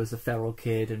 2, there was a feral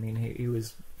kid. I mean, he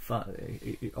was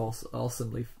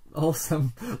awesomely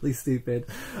stupid.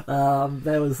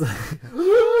 There was.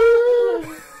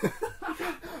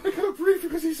 I can't breathe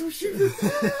because he's so stupid.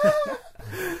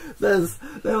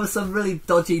 There was some really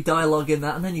dodgy dialogue in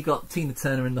that, and then you got Tina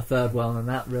Turner in the third one, and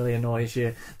that really annoys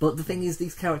you. But the thing is,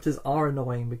 these characters are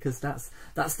annoying because that's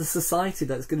the society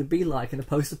that's going to be like in a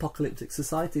post-apocalyptic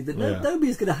society. That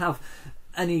nobody's going to have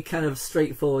any kind of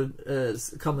straightforward,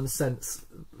 common sense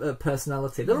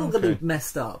personality. They're all going to be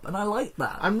messed up, and I like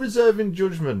that. I'm reserving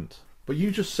judgment, but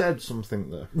you just said something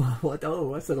there. What?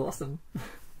 Oh, I said awesome.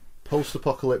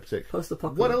 Post-apocalyptic.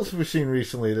 Post-apocalyptic. What else have we seen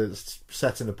recently that's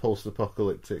set in a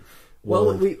post-apocalyptic Well,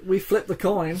 world? we flipped the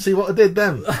coin. See what I did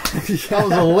then? That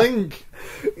was a link.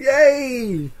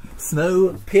 Yay!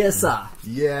 Snowpiercer.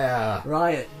 Yeah.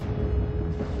 Right.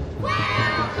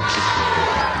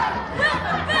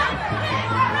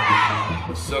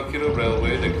 A circular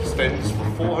railway that extends for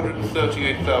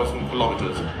 438,000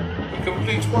 kilometers and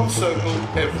completes one circle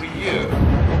every year.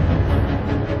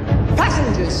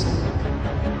 Passengers,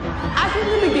 as in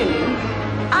the beginning,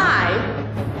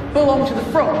 I belong to the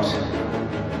front.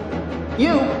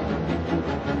 You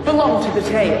belong to the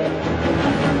tail.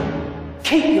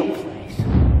 Keep your place.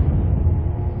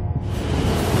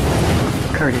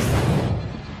 Curtis,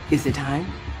 is it time?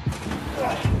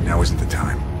 Now isn't the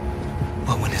time.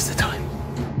 Well, when is the time?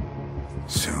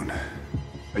 Soon.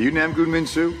 Are you Namgoon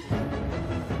Min-Soo?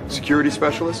 Security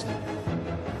specialist?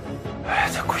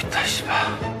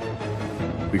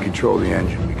 We control the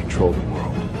engine, we control the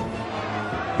world.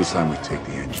 This time we take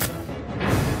the engine.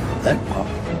 Then what?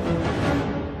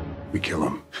 We kill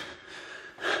him.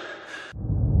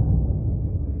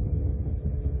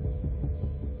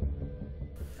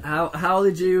 How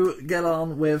did you get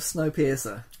on with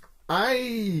Snowpiercer?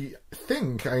 I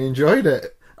think I enjoyed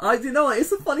it. I do know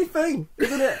it's a funny thing,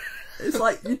 isn't it? It's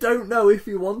like you don't know if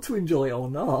you want to enjoy it or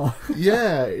not.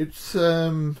 Yeah, it's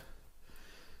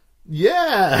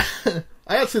yeah.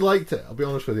 I actually liked it. I'll be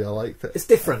honest with you, I liked it. It's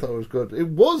different. I thought it was good. It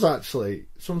was actually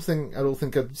something I don't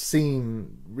think I'd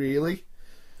seen really.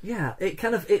 Yeah, it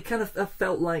kind of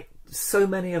felt like so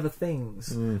many other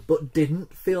things, but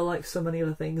didn't feel like so many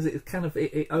other things.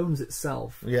 It owns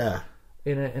itself. Yeah.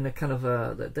 In a kind of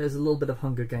there's a little bit of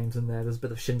Hunger Games in there. There's a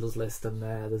bit of Schindler's List in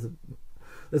there.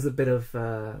 There's a bit of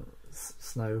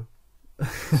snow.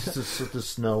 There's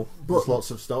snow. There's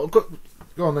lots of snow. Go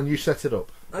on, then you set it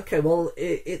up. Okay, well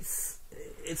it's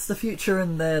the future,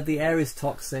 and the air is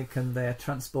toxic, and they're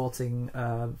transporting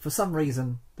for some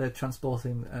reason they're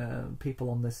transporting people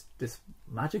on this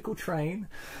magical train.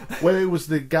 Well, it was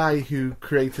the guy who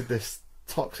created this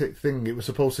toxic thing. It was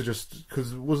supposed to just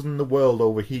because wasn't the world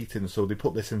overheating, so they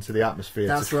put this into the atmosphere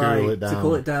to cool it down. To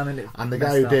cool it down, and the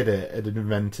guy who did it had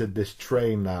invented this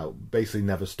train that basically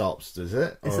never stops. Does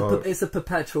it? It's a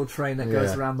perpetual train that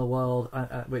goes around the world,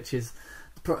 which is.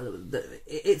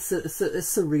 It's a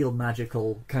surreal,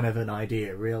 magical kind of an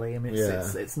idea, really. I mean,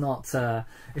 it's not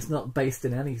based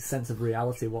in any sense of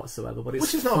reality whatsoever. But it's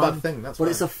which is not fun, a bad thing. That's but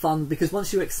fine. it's a fun because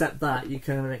once you accept that, you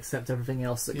can accept everything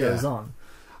else that goes on.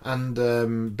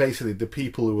 And basically, the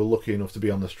people who were lucky enough to be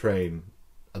on this train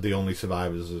are the only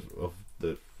survivors of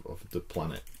the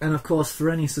planet. And of course,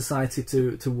 for any society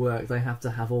to work, they have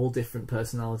to have all different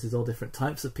personalities, all different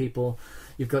types of people.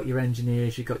 You've got your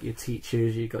engineers, you've got your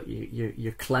teachers, you've got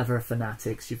your clever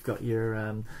fanatics, you've got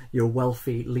your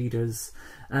wealthy leaders,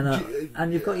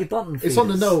 and you've got your bottom feeders. It's on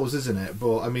the nose, isn't it?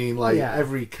 But I mean, like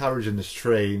every carriage in this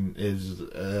train is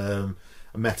a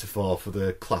metaphor for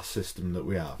the class system that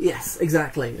we have. Yes,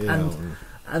 exactly.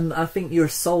 And I think you're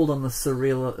sold on the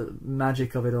surreal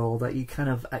magic of it all, that you kind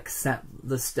of accept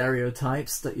the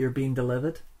stereotypes that you're being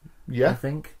delivered. Yeah. I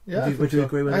think. Yeah, Would you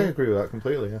agree with that? I agree with that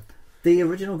completely, yeah. The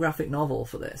original graphic novel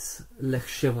for this, yeah,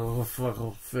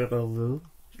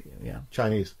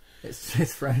 Chinese.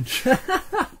 It's French. Le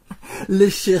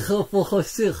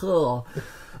Snowpiercer.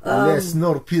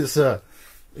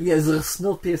 Yes, the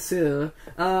Snowpiercer.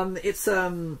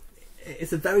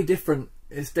 It's a very different.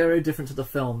 It's very different to the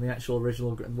film, the actual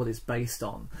original, what it's based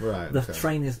on. Right. The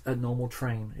train is a normal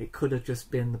train. It could have just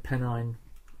been the Pennine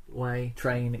Way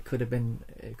train. It could have been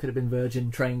Virgin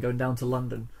train going down to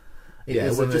London.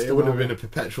 It would have been a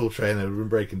perpetual train that would have been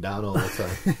breaking down all the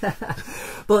time.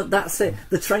 But that's it.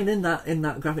 The train in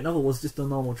that graphic novel was just a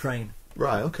normal train.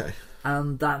 Right. Okay.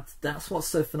 And that's what's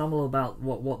so phenomenal about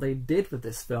what they did with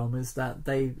this film is that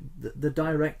the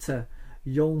director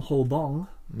Yong Ho Bong.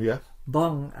 Yeah.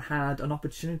 Bong had an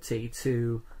opportunity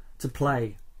to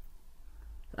play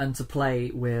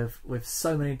with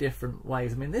so many different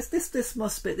ways. I mean, this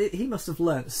must be, he must have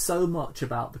learnt so much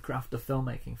about the craft of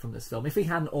filmmaking from this film. If he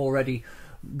hadn't already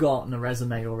gotten a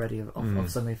resume already of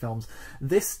so many films,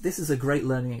 this is a great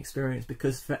learning experience,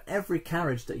 because for every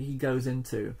carriage that he goes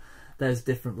into, there's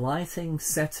different lighting,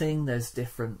 setting, there's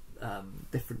different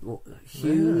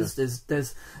hues, there's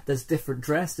different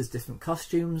dress, there's different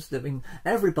costumes. I mean,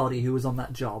 everybody who was on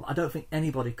that job, I don't think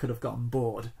anybody could have gotten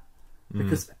bored,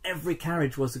 because every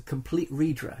carriage was a complete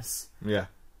redress. Yeah,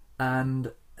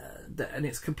 and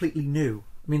it's completely new.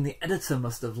 I mean, the editor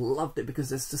must have loved it, because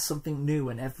there's just something new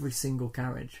in every single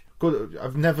carriage. Good.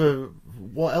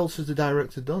 What else has the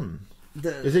director done?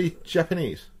 Is he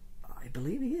Japanese? I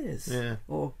believe he is. Yeah.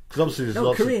 Or obviously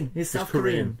there's Korean. He's South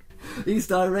Korean. He's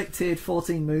directed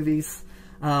 14 movies.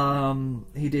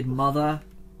 He did Mother.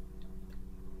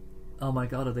 Oh my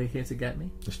god, are they here to get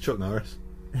me? It's Chuck Norris.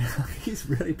 He's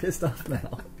really pissed off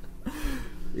now.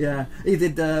 Yeah, he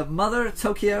did Mother,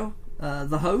 Tokyo,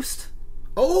 The Host.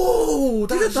 Oh,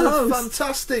 that's a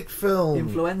fantastic film.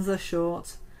 Influenza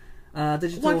short.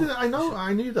 Digital. Why did I know?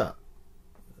 I knew that.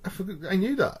 I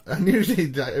knew that. I knew he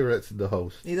directed The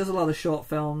Host. He does a lot of short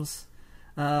films.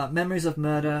 Memories of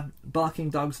Murder, Barking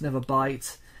Dogs Never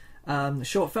Bite.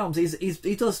 Short films.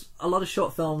 He does a lot of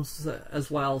short films as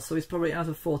well. So he's probably, out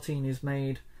of 14, he's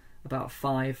made about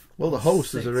 5. Well, The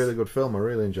Host 6. is a really good film. I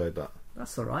really enjoyed that.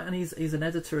 That's all right. And he's an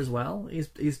editor as well.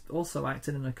 He's also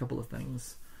acted in a couple of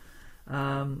things.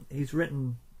 He's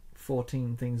written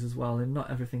 14 things as well, and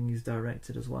not everything he's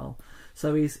directed as well.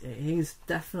 So he's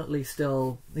definitely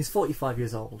still, he's 45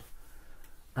 years old.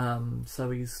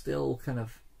 So he's still kind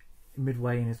of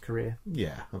midway in his career.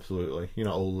 Yeah, absolutely. You're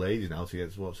not old age now to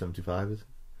get to what, 75 is?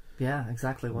 Yeah,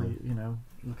 exactly. Well, you know,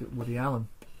 look at Woody Allen.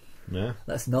 Yeah.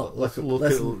 Let's not just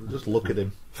look at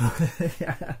him.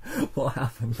 Yeah, what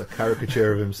happened? It's a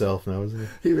caricature of himself now, isn't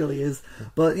he? He really is.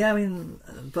 But yeah, I mean,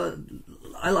 but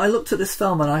I looked at this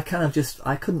film and I kind of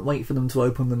I couldn't wait for them to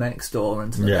open the next door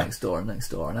and to the next door and next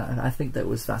door, and I think that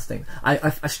was fascinating.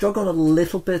 I struggled a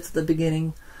little bit at the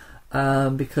beginning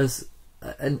because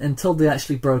until they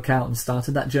actually broke out and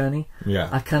started that journey,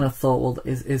 I kind of thought, well,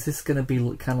 is this going to be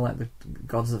kind of like the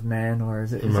Gods of Men, or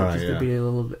is it just going to be a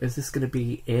little? Is this going to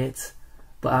be it?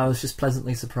 But I was just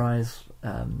pleasantly surprised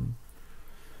when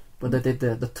they did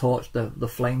the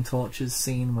flame torches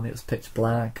scene when it was pitch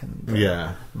black and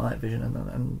night vision,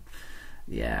 and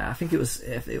yeah, I think it was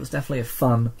definitely a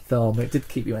fun film. It did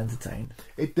keep you entertained.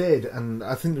 It did, and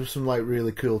I think there was some like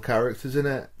really cool characters in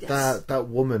it. Yes. That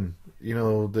woman. You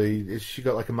know, she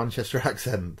got like a Manchester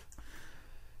accent.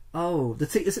 Oh,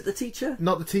 is it the teacher?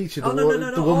 Not the teacher.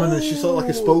 No. The woman. She's sort of like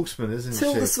a spokesman, isn't she?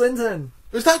 Tilda Swinton.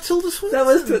 Was that Tilda Swinton? That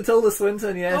was Tilda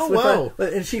Swinton. Yes. Oh wow!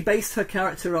 And she based her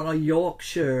character on a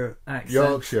Yorkshire accent.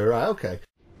 Yorkshire, right? Okay.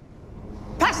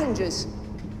 Passengers,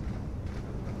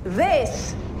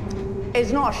 this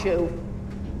is not a shoe.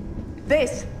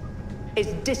 This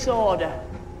is disorder.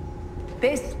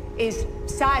 This is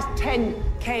size 10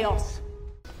 chaos.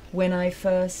 When I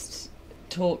first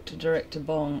talked to director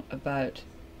Bong about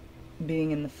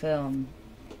being in the film,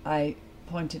 I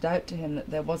pointed out to him that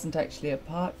there wasn't actually a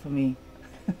part for me.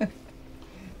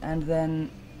 And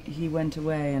then he went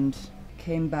away and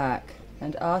came back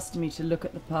and asked me to look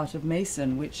at the part of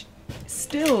Mason, which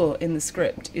still in the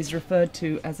script is referred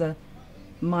to as a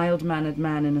mild-mannered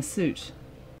man in a suit.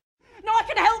 No, I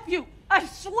can help you! I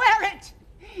swear it!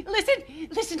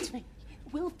 Listen to me.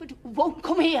 Wilford won't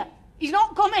come here. He's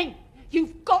not coming.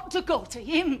 You've got to go to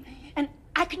him, and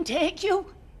I can take you.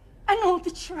 I know the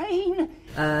train.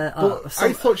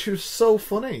 I thought she was so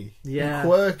funny, and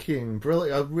quirky, and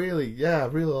brilliant. I really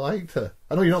liked her.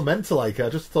 I know you're not meant to like her. I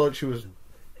just thought she was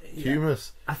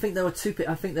humorous. I think there were two.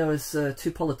 I think there was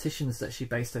 2 politicians that she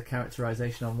based her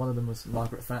characterization on. One of them was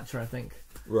Margaret Thatcher, I think.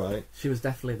 Right. She was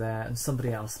definitely there, and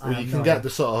somebody else. Well, you can get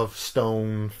the sort of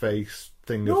stone face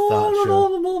thing of Thatcher. No.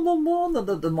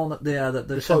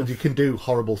 You can do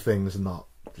horrible things and not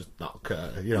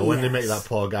care. You know, when they make that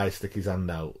poor guy stick his hand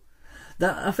out.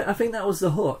 I think that was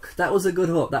the hook. That was a good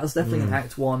hook. That was definitely an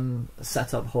Act 1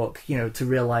 setup hook. You know, to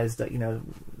realise that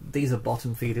these are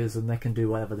bottom feeders and they can do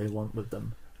whatever they want with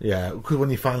them. Yeah, because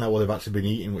when you find out what they've actually been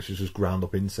eating, which is just ground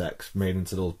up insects made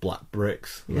into those black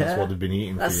bricks, that's what they've been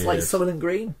eating. That's like Soylent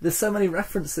Green. There's so many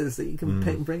references that you can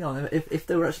pick and bring on. If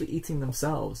they were actually eating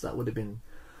themselves, that would have been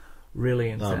really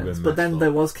intense. But then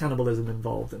there was cannibalism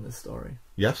involved in this story.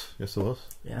 Yes, there was.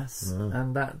 Yes,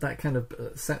 and that kind of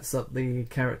sets up the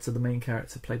main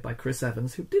character played by Chris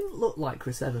Evans, who didn't look like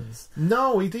Chris Evans.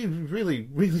 No, he did really,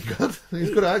 really good.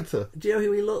 He's a good actor. Do you know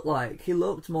who he looked like? He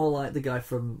looked more like the guy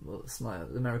from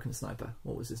American Sniper.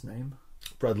 What was his name?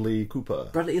 Bradley Cooper.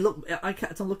 I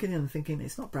kept on looking in and thinking,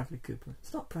 it's not Bradley Cooper.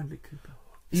 It's not Bradley Cooper.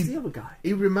 It's the other guy.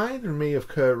 He reminded me of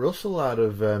Kurt Russell out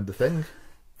of The Thing.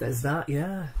 There's that,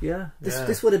 yeah.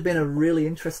 This would have been a really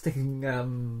interesting.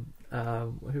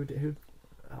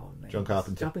 John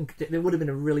Carpenter. It would have been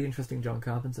a really interesting John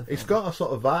Carpenter film. It's got a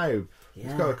sort of vibe. Yeah.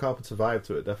 It's got a Carpenter vibe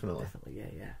to it, definitely. Definitely,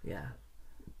 yeah.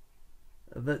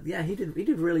 But yeah, he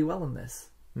did really well in this.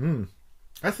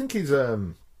 I think he's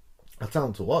a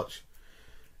talent to watch.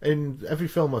 In every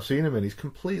film I've seen him in, he's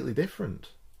completely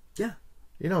different. Yeah.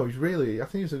 You know, he's really. I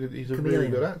think he's a really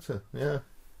good actor. Yeah.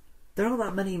 There aren't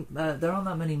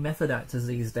that many method actors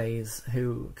these days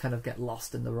who kind of get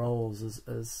lost in the roles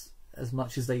as as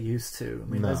much as they used to. I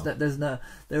mean, No.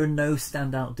 there are no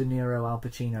standout De Niro, Al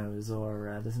Pacinos,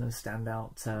 or there's no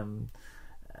standout.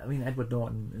 I mean, Edward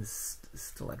Norton is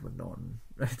still Edward Norton.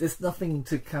 There's nothing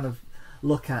to kind of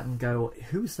look at and go,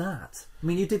 who's that? I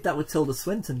mean, you did that with Tilda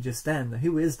Swinton just then.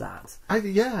 Who is that? I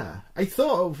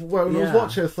thought of when I was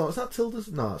watching. I thought, is that Tilda?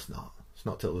 No, it's not. It's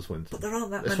not Tilda Swinton. But there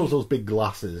aren't that many. It's those big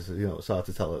glasses. You know, it's hard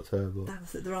to tell it's her. But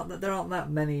that's it. There aren't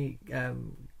that many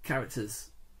characters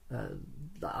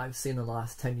that I've seen in the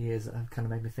last 10 years that have kind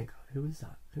of made me think, who is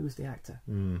that? Who is the actor?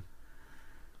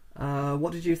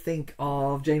 What did you think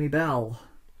of Jamie Bell,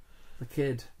 the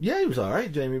kid? Yeah, he was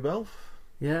alright, Jamie Bell.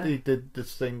 Yeah. He did the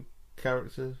same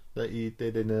character that he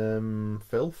did in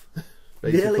Filth,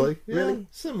 basically. Really? Yeah,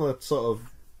 similar sort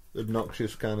of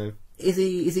obnoxious kind of... Is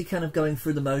he kind of going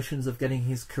through the motions of getting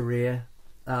his career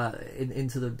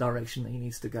into the direction that he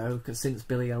needs to go? Because since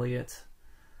Billy Elliot...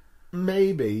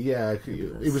 Maybe, yeah.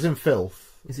 He was in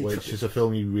Filth, which is a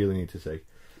film you really need to see.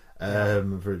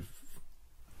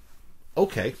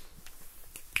 Okay.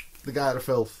 The guy out of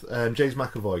Filth, James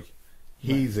McAvoy,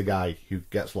 he's a guy who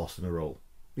gets lost in a role.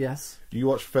 Yes. You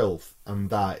watch Filth, and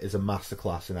that is a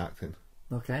masterclass in acting.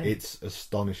 Okay. It's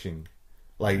astonishing.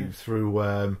 Like,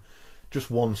 through just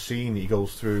one scene, he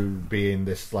goes through being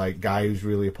this like guy who's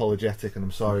really apologetic, and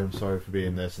I'm sorry for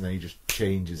being this, and then he just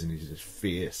changes, and he's this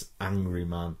fierce, angry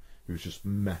man who's just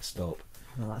messed up.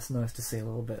 Well, that's nice to see a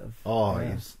little bit of...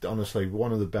 It's honestly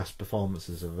one of the best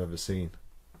performances I've ever seen.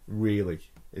 Really.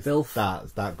 It's Filth.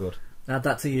 It's that good. Add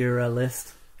that to your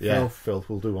list. Yeah, Filth.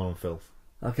 We'll do one on Filth.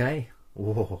 Okay.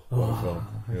 Whoa, what a film.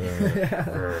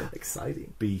 Yeah.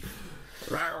 Exciting. Beef.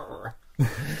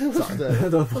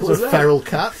 Was a feral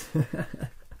cat.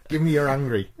 Give me your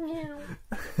angry.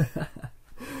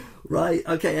 Right,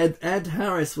 okay, Ed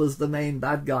Harris was the main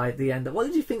bad guy at the end. What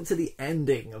did you think to the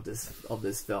ending of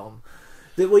this film?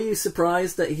 Were you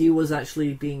surprised that he was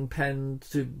actually being penned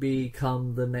to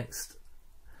become the next...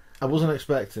 I wasn't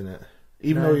expecting it.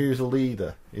 Even though he was a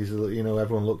leader,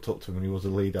 everyone looked up to him and he was a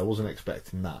leader. I wasn't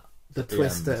expecting that. The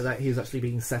twist that he was actually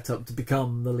being set up to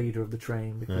become the leader of the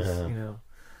train, because,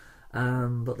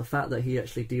 but the fact that he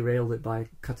actually derailed it by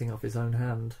cutting off his own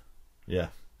hand. Yeah.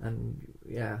 And,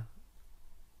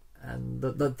 And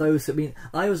those, I mean,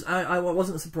 I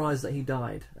wasn't surprised that he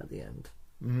died at the end.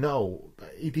 No,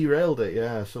 he derailed it.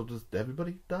 Yeah. So does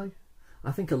everybody die?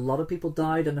 I think a lot of people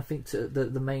died, and I think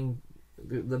the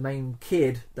main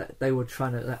kid that they were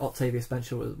trying to, that Octavia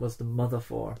Spencer was the mother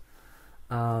for,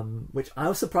 which I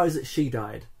was surprised that she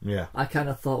died. Yeah. I kind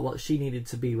of thought, well, she needed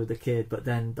to be with the kid, but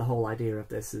then the whole idea of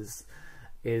this is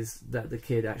that the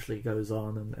kid actually goes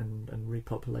on and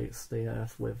repopulates the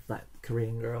earth with that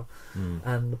Korean girl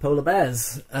and the polar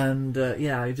bears, and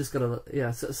you just got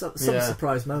some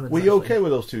surprise moments. Were you okay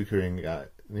with those two Korean guys?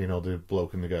 The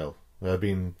bloke and the girl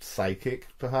being psychic,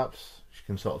 perhaps? She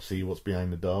can sort of see what's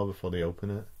behind the door before they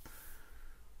open it.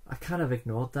 I kind of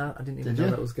ignored that. I didn't even know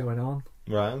that was going on.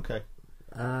 Right, okay.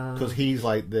 Because he's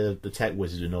like the tech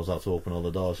wizard who knows how to open all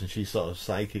the doors, and she's sort of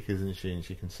psychic, isn't she? And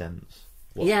she can sense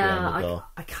what's behind the door.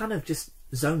 I kind of just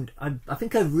zoned. I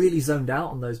think I really zoned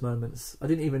out on those moments. I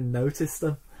didn't even notice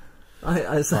them. All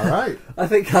right. I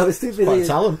think I was too busy. Quite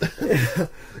talent.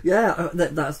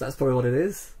 That's probably what it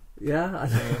is. Yeah.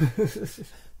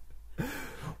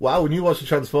 Wow, when you watch a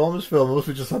Transformers film, it must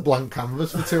be just a blank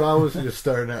canvas for 2 hours and you're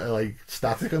staring at like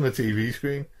static on the TV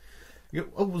screen. You go,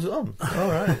 oh, was it on? All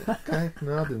right, okay.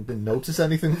 No, I didn't notice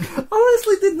anything. I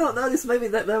honestly did not notice. Maybe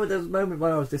there was a moment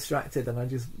when I was distracted and I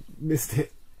just missed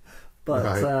it. But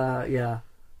right.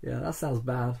 That sounds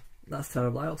bad. That's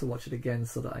terrible. I ought to watch it again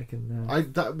so that I can.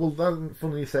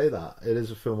 Funny you say that. It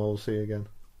is a film I will see again.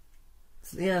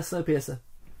 Yeah, Snowpiercer.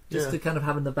 Just to kind of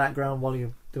have in the background while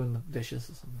you're doing the dishes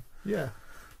or something. Yeah.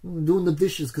 Doing the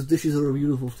dishes, because dishes are a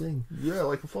beautiful thing. Yeah,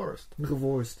 like a forest. Like a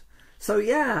forest. So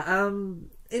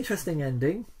interesting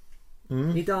ending.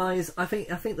 He dies. I think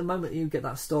the moment you get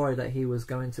that story that he was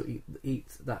going to eat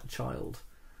that child,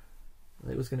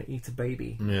 it was going to eat a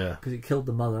baby. Yeah. Because he killed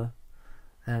the mother,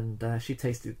 and she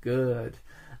tasted good,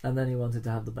 and then he wanted to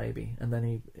have the baby, and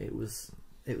then it was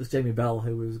Jamie Bell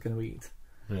who was going to eat.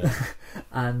 Yeah.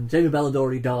 And Jamie Bell had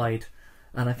already died.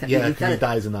 And he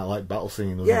dies in that like battle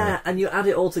scene. And you add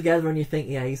it all together, and you think,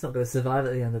 he's not going to survive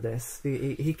at the end of this.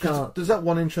 He can't. There's that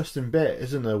one interesting bit,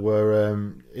 isn't there,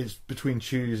 where it's between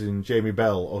choosing Jamie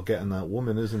Bell or getting that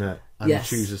woman, isn't it? And he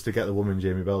chooses to get the woman.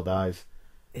 Jamie Bell dies.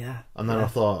 Yeah. And then I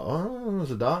thought,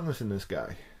 there's a darkness in this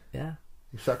guy. Yeah.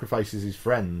 He sacrifices his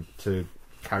friend to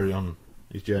carry on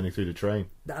his journey through the train.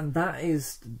 And that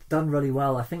is done really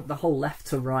well. I think the whole left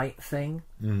to right thing,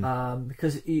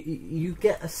 because you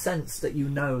get a sense that you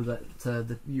know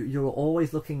that you're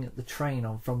always looking at the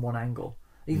train from one angle,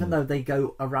 even though they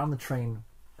go around the train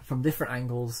from different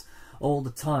angles all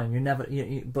the time.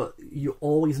 But you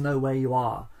always know where you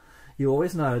are. You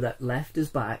always know that left is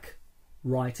back,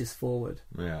 right is forward.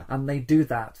 Yeah. And they do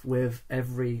that with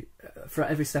for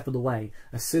every step of the way.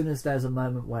 As soon as there's a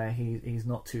moment where he's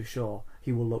not too sure,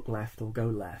 he will look left or go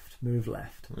left, move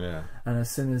left. Yeah. And as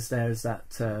soon as there's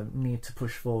that need to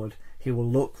push forward, he will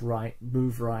look right,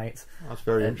 move right. That's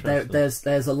very interesting.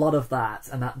 There's a lot of that,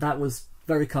 and that was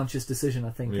very conscious decision,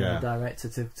 I think, in the director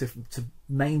to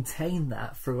maintain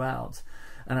that throughout.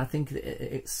 And I think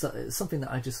it's something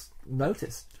that I just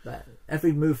noticed, that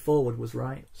every move forward was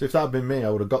right. So if that had been me, I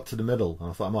would have got to the middle, and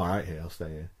I thought, I'm all right here. I'll stay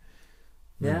here.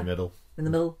 In the middle. In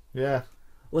the middle. Yeah.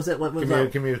 Was it? What was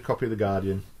give me a copy of the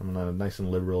Guardian. I'm nice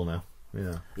and liberal now.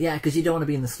 Yeah. Yeah, because you don't want to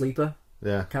be in the sleeper.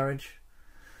 Yeah. Carriage.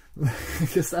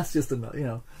 Because that's just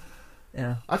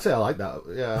Yeah. I'd say I like that.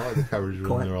 Yeah, I like the carriage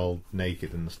when they're all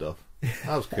naked and stuff.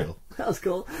 That was cool. That was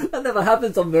cool. That never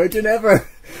happens on Virgin ever.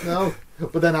 No,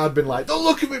 but then I'd been like, don't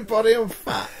look at me, buddy, I'm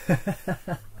fat.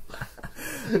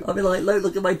 I'd be like,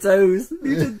 look at my toes.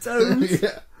 Mutant toes.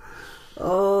 Yeah.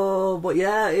 Oh, but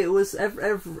yeah, it was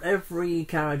every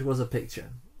carriage was a picture.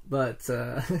 But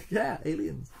yeah,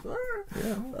 aliens.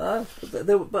 Yeah.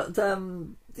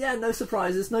 Yeah, no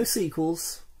surprises, no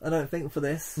sequels. I don't think for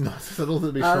this. No, I don't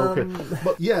think it'll be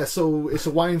But yeah, so it's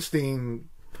a Weinstein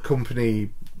Company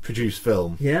produced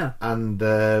film. Yeah. And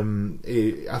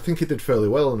I think it did fairly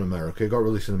well in America. It got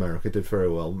released in America. It did very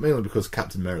well, mainly because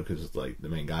Captain America is like the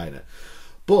main guy in it.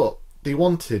 But they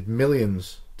wanted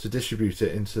millions to distribute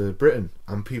it into Britain,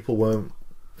 and people weren't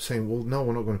saying, well, no,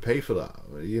 we're not going to pay for that.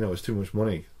 You know, it's too much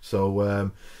money.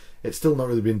 So it's still not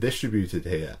really been distributed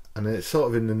here, and it's sort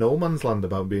of in the no man's land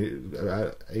about being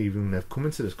even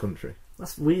coming to this country.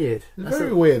 That's weird. It's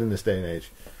very weird in this day and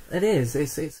age. It is.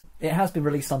 It has been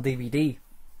released on DVD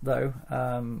though,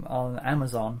 on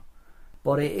Amazon,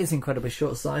 but it is incredibly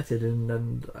short-sighted.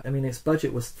 And I mean, its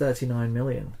budget was $39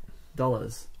 million,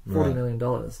 $40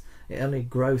 million. It only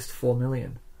grossed $4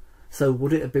 million. So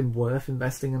would it have been worth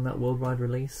investing in that worldwide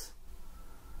release?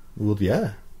 Well,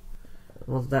 yeah.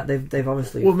 Well, that they've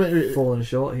obviously fallen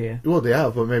short here. Well, they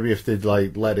have, but maybe if they'd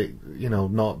like let it, you know,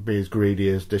 not be as greedy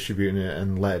as distributing it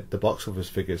and let the box office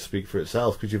figures speak for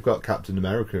itself, because you've got Captain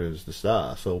America as the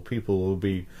star, so people will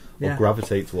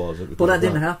gravitate towards it. But that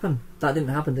didn't happen. That didn't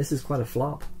happen. This is quite a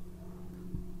flop.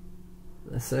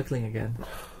 They're circling again.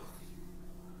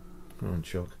 Oh,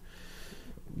 Chuck.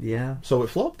 Yeah. So it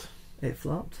flopped. It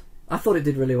flopped. I thought it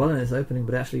did really well in its opening,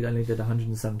 but actually it only did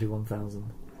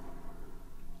 171,000.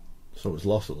 So it was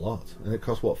lost a lot, and it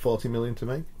cost what, 40 million to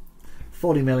make?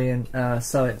 40 million.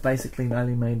 So it basically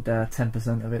only made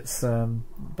 10% of its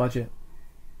budget.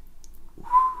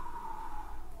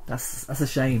 That's a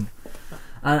shame,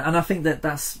 and I think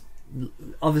that's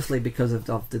obviously because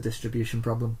of the distribution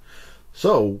problem.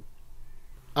 So,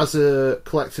 as a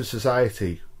collective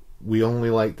society, we only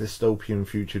like dystopian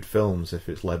featured films if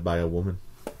it's led by a woman.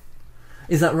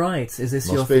 Is that right? Is this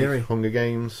your Must be. theory? Hunger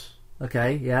Games.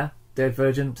 Okay, yeah.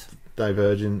 Divergent,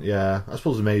 yeah. I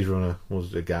suppose the Maze Runner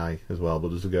was a guy as well, but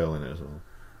there's a girl in it as well.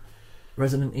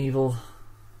 Resident Evil.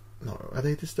 No, are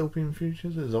they dystopian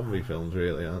futures? They're zombie films,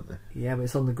 really, aren't they? Yeah, but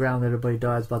it's on the ground. Everybody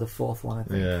dies by the fourth one, I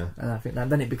think. Yeah. And I think that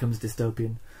then it becomes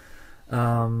dystopian.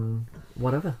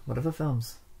 Whatever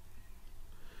films.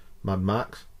 Mad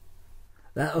Max.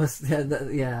 That was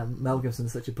Mel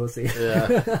Gibson's such a pussy.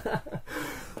 Yeah.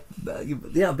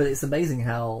 Yeah, but it's amazing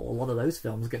how a lot of those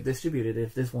films get distributed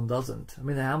if this one doesn't. I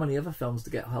mean, how many other films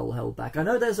get held back? I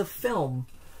know there's a film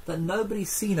that nobody's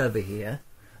seen over here,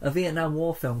 a Vietnam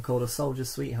War film called A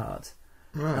Soldier's Sweetheart,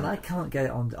 and I can't get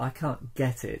it on. I can't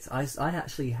get it. I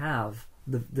actually have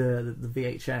the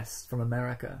VHS from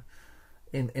America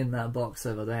in that box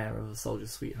over there of A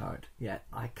Soldier's Sweetheart. Yet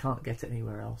I can't get it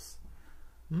anywhere else.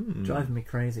 Driving me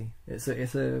crazy. It's a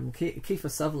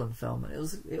Kiefer Sutherland film, and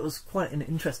it was quite an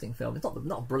interesting film. It's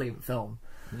not a brilliant film,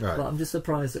 but I'm just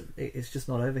surprised that it's just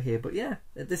not over here. But yeah,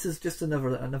 this is just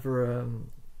another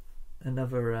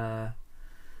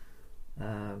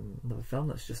film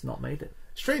that's just not made it.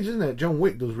 Strange, isn't it? John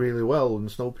Wick does really well, and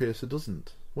Snowpiercer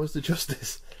doesn't. Where's the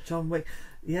justice? John Wick,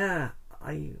 yeah,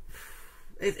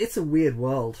 it's a weird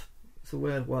world. It's a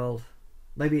weird world.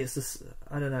 Maybe it's just,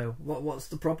 I don't know, what's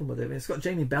the problem with it? I mean, it's got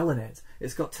Jamie Bell in it.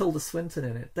 It's got Tilda Swinton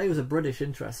in it. They was a British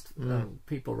interest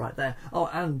people right there. Oh,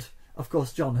 and, of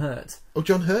course, John Hurt. Oh,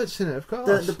 John Hurt's in it, of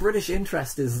course. The British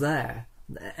interest is there,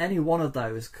 any one of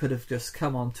those could have just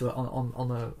come onto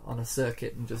on a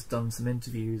circuit and just done some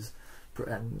interviews,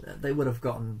 and they would have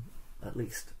gotten at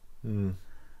least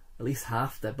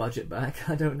half their budget back.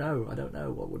 I don't know.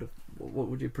 What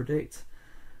would you predict?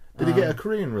 Did he get a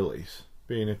Korean release,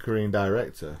 being a Korean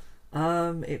director?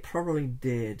 It probably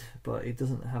did, but it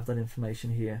doesn't have that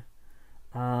information here.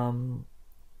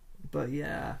 But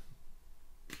yeah,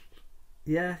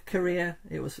 Korea.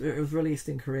 It was released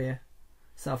in Korea,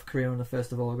 South Korea, on the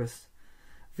 1st of August.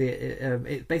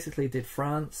 It basically did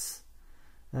France,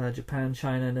 Japan,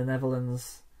 China, the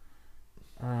Netherlands,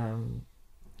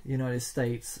 United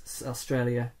States,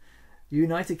 Australia,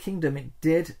 United Kingdom. It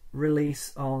did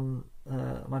release on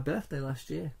my birthday last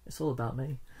year. It's all about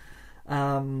me.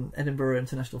 Edinburgh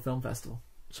International Film Festival.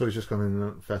 So it's just gone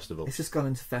in festival. It's just gone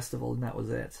into festival, and that was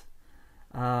it.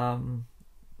 And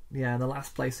the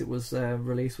last place it was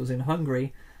released was in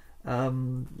Hungary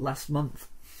last month.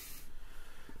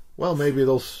 Well, maybe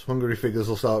those Hungary figures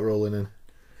will start rolling in.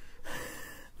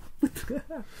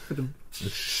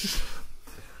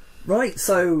 Right,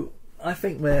 so I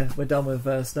think we're done with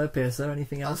Snowpiercer.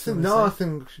 Anything else? I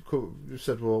think you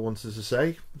said what I wanted to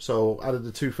say. So, out of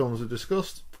the two films we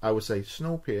discussed, I would say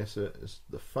Snowpiercer is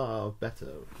the far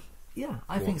better. Yeah,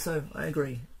 I think so. I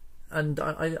agree. And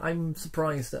I'm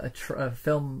surprised that a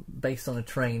film based on a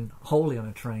train, wholly on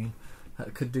a train,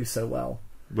 could do so well.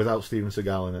 Without Steven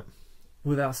Seagal in it.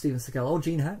 Without Steven Seagal. Or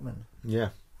Gene Hackman. Yeah.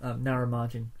 Narrow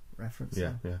Margin reference.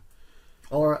 Yeah.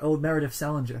 Or Meredith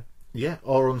Salinger. Yeah,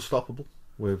 or Unstoppable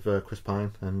with Chris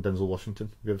Pine and Denzel Washington.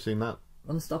 Have you ever seen that?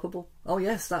 Unstoppable? Oh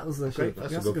yes, that was a good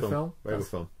film. Very good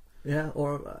film. Yeah,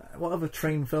 or what other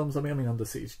train films? I mean, Under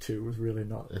Siege 2 was really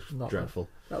not dreadful.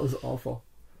 That was awful.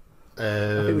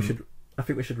 I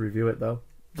think we should review it though.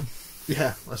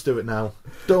 Yeah, let's do it now.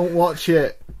 Don't watch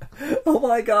it. Oh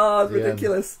my god,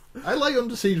 ridiculous. I like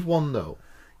Under Siege 1 though.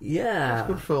 Yeah, it's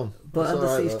a good film. But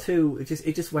Under Siege 2,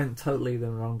 it just went totally the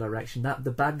wrong direction.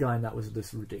 The bad guy in that was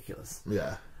just ridiculous.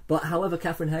 Yeah. But however,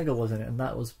 Katherine Hegel was in it, and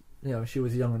that was, she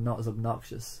was young and not as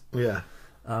obnoxious. Yeah.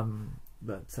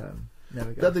 But there we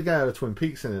go. They had the guy out of Twin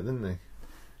Peaks in it, didn't they?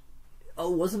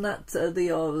 Oh, wasn't that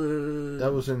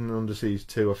That was in Under Siege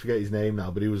 2. I forget his name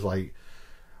now, but he was like,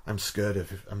 I'm scared of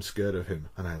him,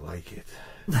 and I like it.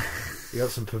 He got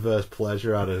some perverse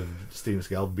pleasure out of Steven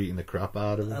Seagal beating the crap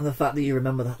out of him. And the fact that you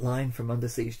remember that line from Under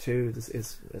Siege 2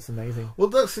 is amazing.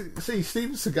 Well, Steven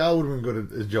Seagal would have been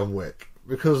good as John Wick,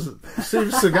 because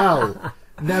Steven Seagal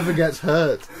never gets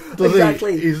hurt.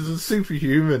 Exactly. He's a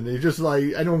superhuman. He just like,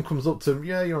 anyone comes up to him,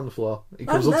 yeah, you're on the floor. He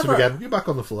comes up to him again, you're back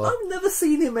on the floor. I've never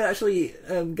seen him actually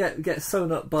get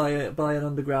sewn up by an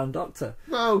underground doctor.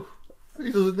 No. He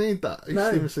doesn't need that. He's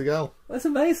Steven Seagal. That's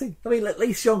amazing. I mean, at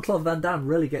least Jean-Claude Van Damme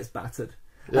really gets battered.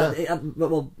 Yeah.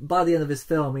 Well, by the end of his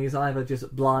film, he's either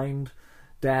just blind,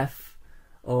 deaf,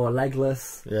 or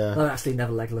legless. Yeah. Well, actually,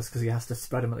 never legless because he has to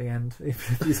spread them at the end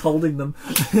if he's holding them.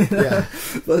 Yeah.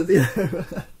 But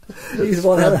he's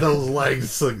one of those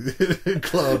legs,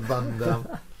 Claude Van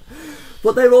Damme.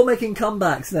 But they're all making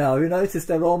comebacks now. You notice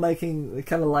they're all making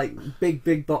kind of like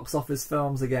big box office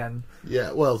films again.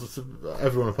 Yeah, well,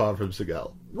 everyone apart from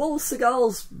Seagal. Well,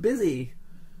 Seagal's busy.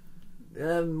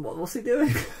 What's he doing?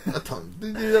 Did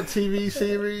he do that TV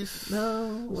series?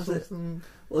 No, was it?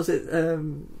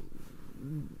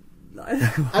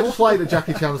 I just like that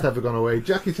Jackie Chan's never gone away.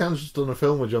 Jackie Chan's just done a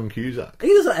film with John Cusack.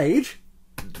 He doesn't age.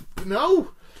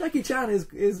 No. Jackie Chan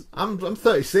is. I'm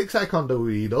 36. I can't do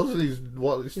what he does.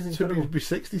 He'll be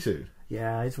 60 soon.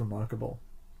 Yeah, he's remarkable.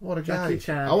 What a Jackie guy!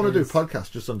 Chan I want to do a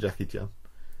podcast just on Jackie Chan.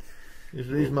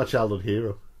 He's my childhood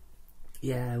hero.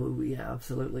 Yeah,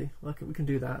 absolutely. We can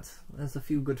do that. There's a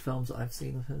few good films that I've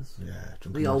seen of his. Yeah,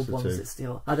 the old ones that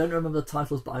still. I don't remember the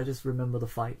titles, but I just remember the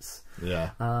fights.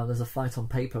 Yeah. There's a fight on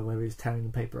paper where he's tearing the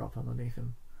paper up underneath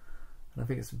him, and I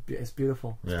think it's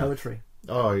beautiful. It's poetry.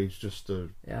 Oh, he's just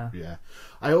yeah.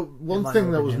 One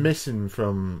thing that was missing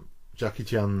from Jackie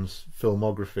Chan's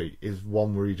filmography is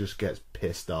one where he just gets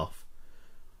pissed off.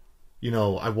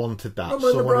 I wanted that. Rumble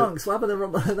in the Bronx. What happened to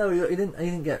Rumble? No, he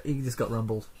didn't get. He just got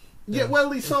rumbled. Yeah,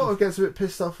 well, he sort of gets a bit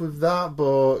pissed off with that,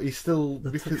 but he still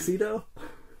tuxedo.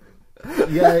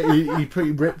 Yeah, he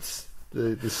pretty ripped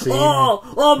the scene.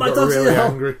 Oh, my dog's really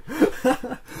angry.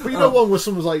 But one where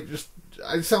someone's like, just.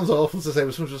 It sounds awful to say,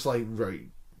 but someone's just like, right,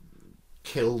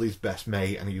 killed his best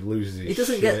mate and he loses his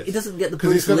shit. He doesn't get the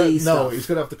Bruce Lee stuff. No, he's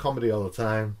gonna have the comedy all the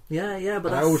time. Yeah,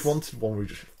 but I always wanted one where he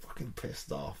just fucking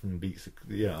pissed off and beats.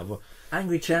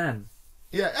 Angry Chan.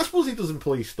 Yeah, I suppose he does in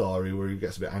Police Story, where he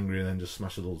gets a bit angry and then just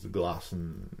smashes loads of glass,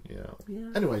 and Yeah.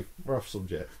 Anyway, we're off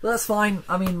subject. But that's fine.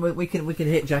 I mean, we can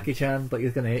hit Jackie Chan, but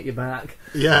he's going to hit you back.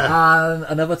 Yeah.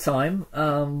 Another time.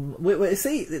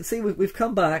 We've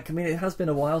come back. I mean, it has been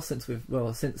a while since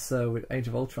since Age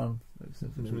of Ultron. It's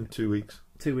been 2 weeks.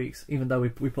 2 weeks, even though we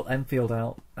put Enfield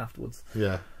out afterwards.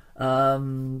 Yeah.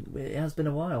 It has been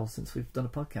a while since we've done a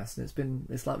podcast, and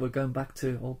it's like we're going back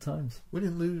to old times. We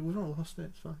didn't lose. We've not lost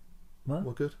it. It's fine. What?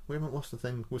 We're good. We haven't lost a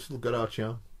thing. We've still got our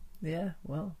charm. Yeah.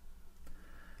 Well.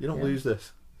 You don't lose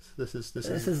this. This is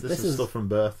stuff from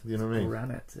birth. You know what I mean?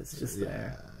 Granite. It's just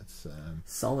there. It's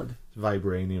solid. It's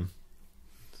vibranium.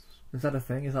 Is that a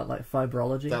thing? Is that like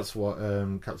fibrology? That's what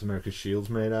Captain America's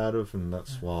shield's made out of, and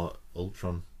that's what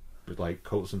Ultron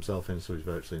coats himself in, so he's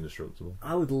virtually indestructible.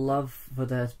 I would love for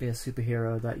there to be a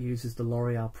superhero that uses the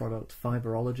L'Oreal product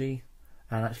fibrology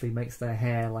and actually makes their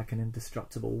hair like an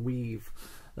indestructible weave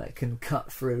that can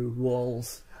cut through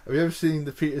walls. Have you ever seen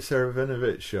the Peter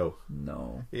Serafinovich show?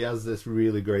 No. He has this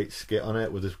really great skit on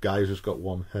it where this guy's just got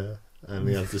one hair, and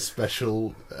he has this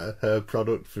special hair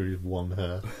product for his one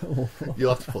hair.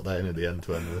 You'll have to put that in at the end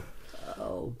to end with.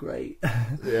 Oh, great.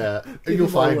 Yeah, you'll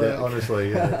find it,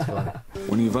 honestly. Yeah, it's fine.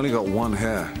 When you've only got one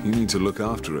hair, you need to look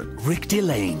after it. Rick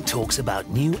Delane talks about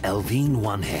new Elvine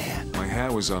One Hair. My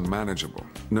hair was unmanageable.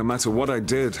 No matter what I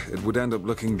did, it would end up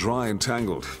looking dry and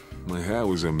tangled. My hair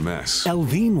was a mess.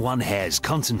 Elvine One Hair's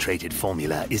concentrated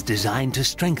formula is designed to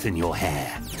strengthen your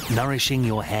hair, nourishing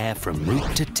your hair from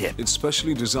root to tip. It's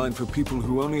specially designed for people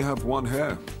who only have one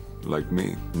hair. Like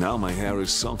me. Now my hair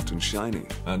is soft and shiny,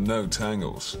 and no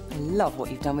tangles. I love what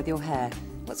you've done with your hair.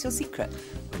 What's your secret?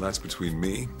 And that's between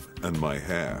me and my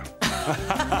hair.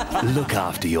 Look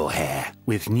after your hair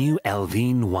with new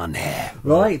Elvine One Hair.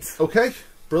 Right. Okay,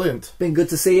 brilliant. Been good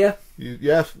to see you.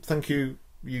 Yeah, thank you.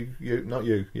 You, not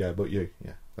you. Yeah, but you.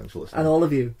 Yeah, thanks for listening. And all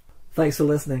of you. Thanks for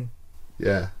listening.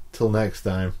 Yeah, till next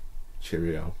time.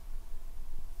 Cheerio.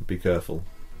 Be careful.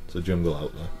 It's a jungle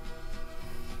out there.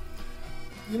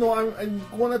 You know, I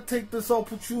want to take this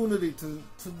opportunity to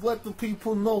let the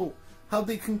people know how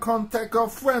they can contact our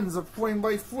friends at Frame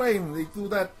by Frame. They do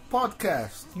that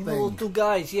podcast You thing. know, those two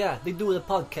guys, yeah, they do the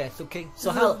podcast, okay?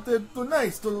 So they're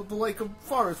nice. They're like a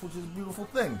forest, which is a beautiful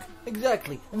thing.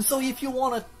 Exactly. And so if you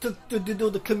want to do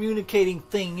the communicating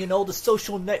thing, you know, the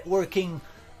social networking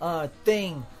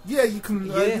thing. Yeah, you can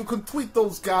tweet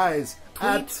those guys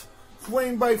at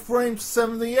Frame by Frame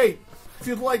 78. If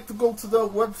you'd like to go to their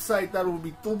website, that would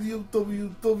be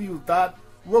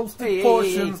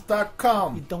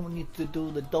www.roastedportions.com. You don't need to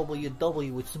do the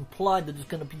www. It's implied that it's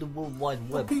going to be the World Wide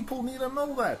Web. The people need to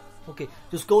know that. Okay,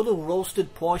 just go to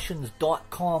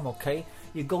roastedportions.com, okay?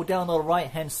 You go down the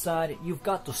right-hand side, you've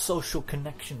got the social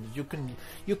connections. You can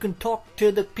talk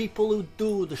to the people who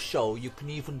do the show. You can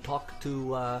even talk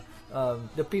to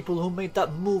the people who made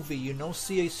that movie, you know,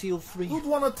 CACO3. Who'd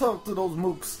want to talk to those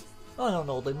mooks? I don't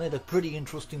know, they made a pretty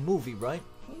interesting movie, right?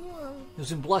 It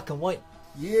was in black and white.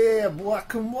 Yeah,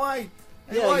 black and white.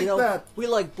 I like that. We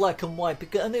like black and white,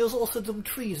 and there was also some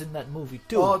trees in that movie,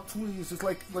 too. Oh, trees. It's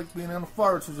like being in a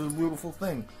forest, which is a beautiful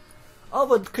thing.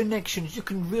 Other connections, you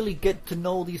can really get to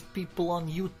know these people on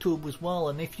YouTube as well,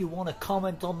 and if you want to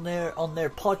comment on their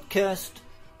podcast,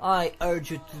 I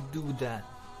urge you to do that.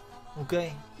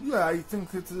 Okay? Yeah, I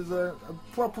think it is a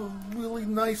proper, really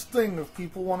nice thing if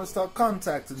people want to start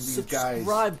contacting these guys.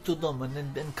 Subscribe to them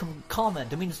and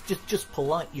comment. I mean, it's just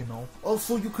polite, you know.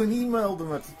 Also, you can email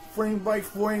them at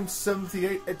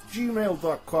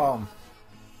framebyframe78@gmail.com.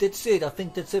 That's it. I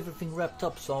think that's everything wrapped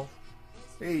up, so.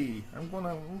 Hey, I'm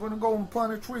gonna go and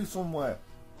plant a tree somewhere.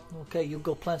 Okay, you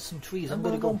go plant some trees. I'm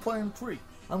gonna go plant a tree.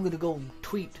 I'm gonna go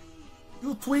tweet.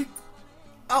 You tweet,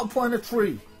 I'll plant a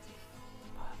tree.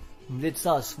 It's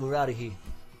us. We're out of here.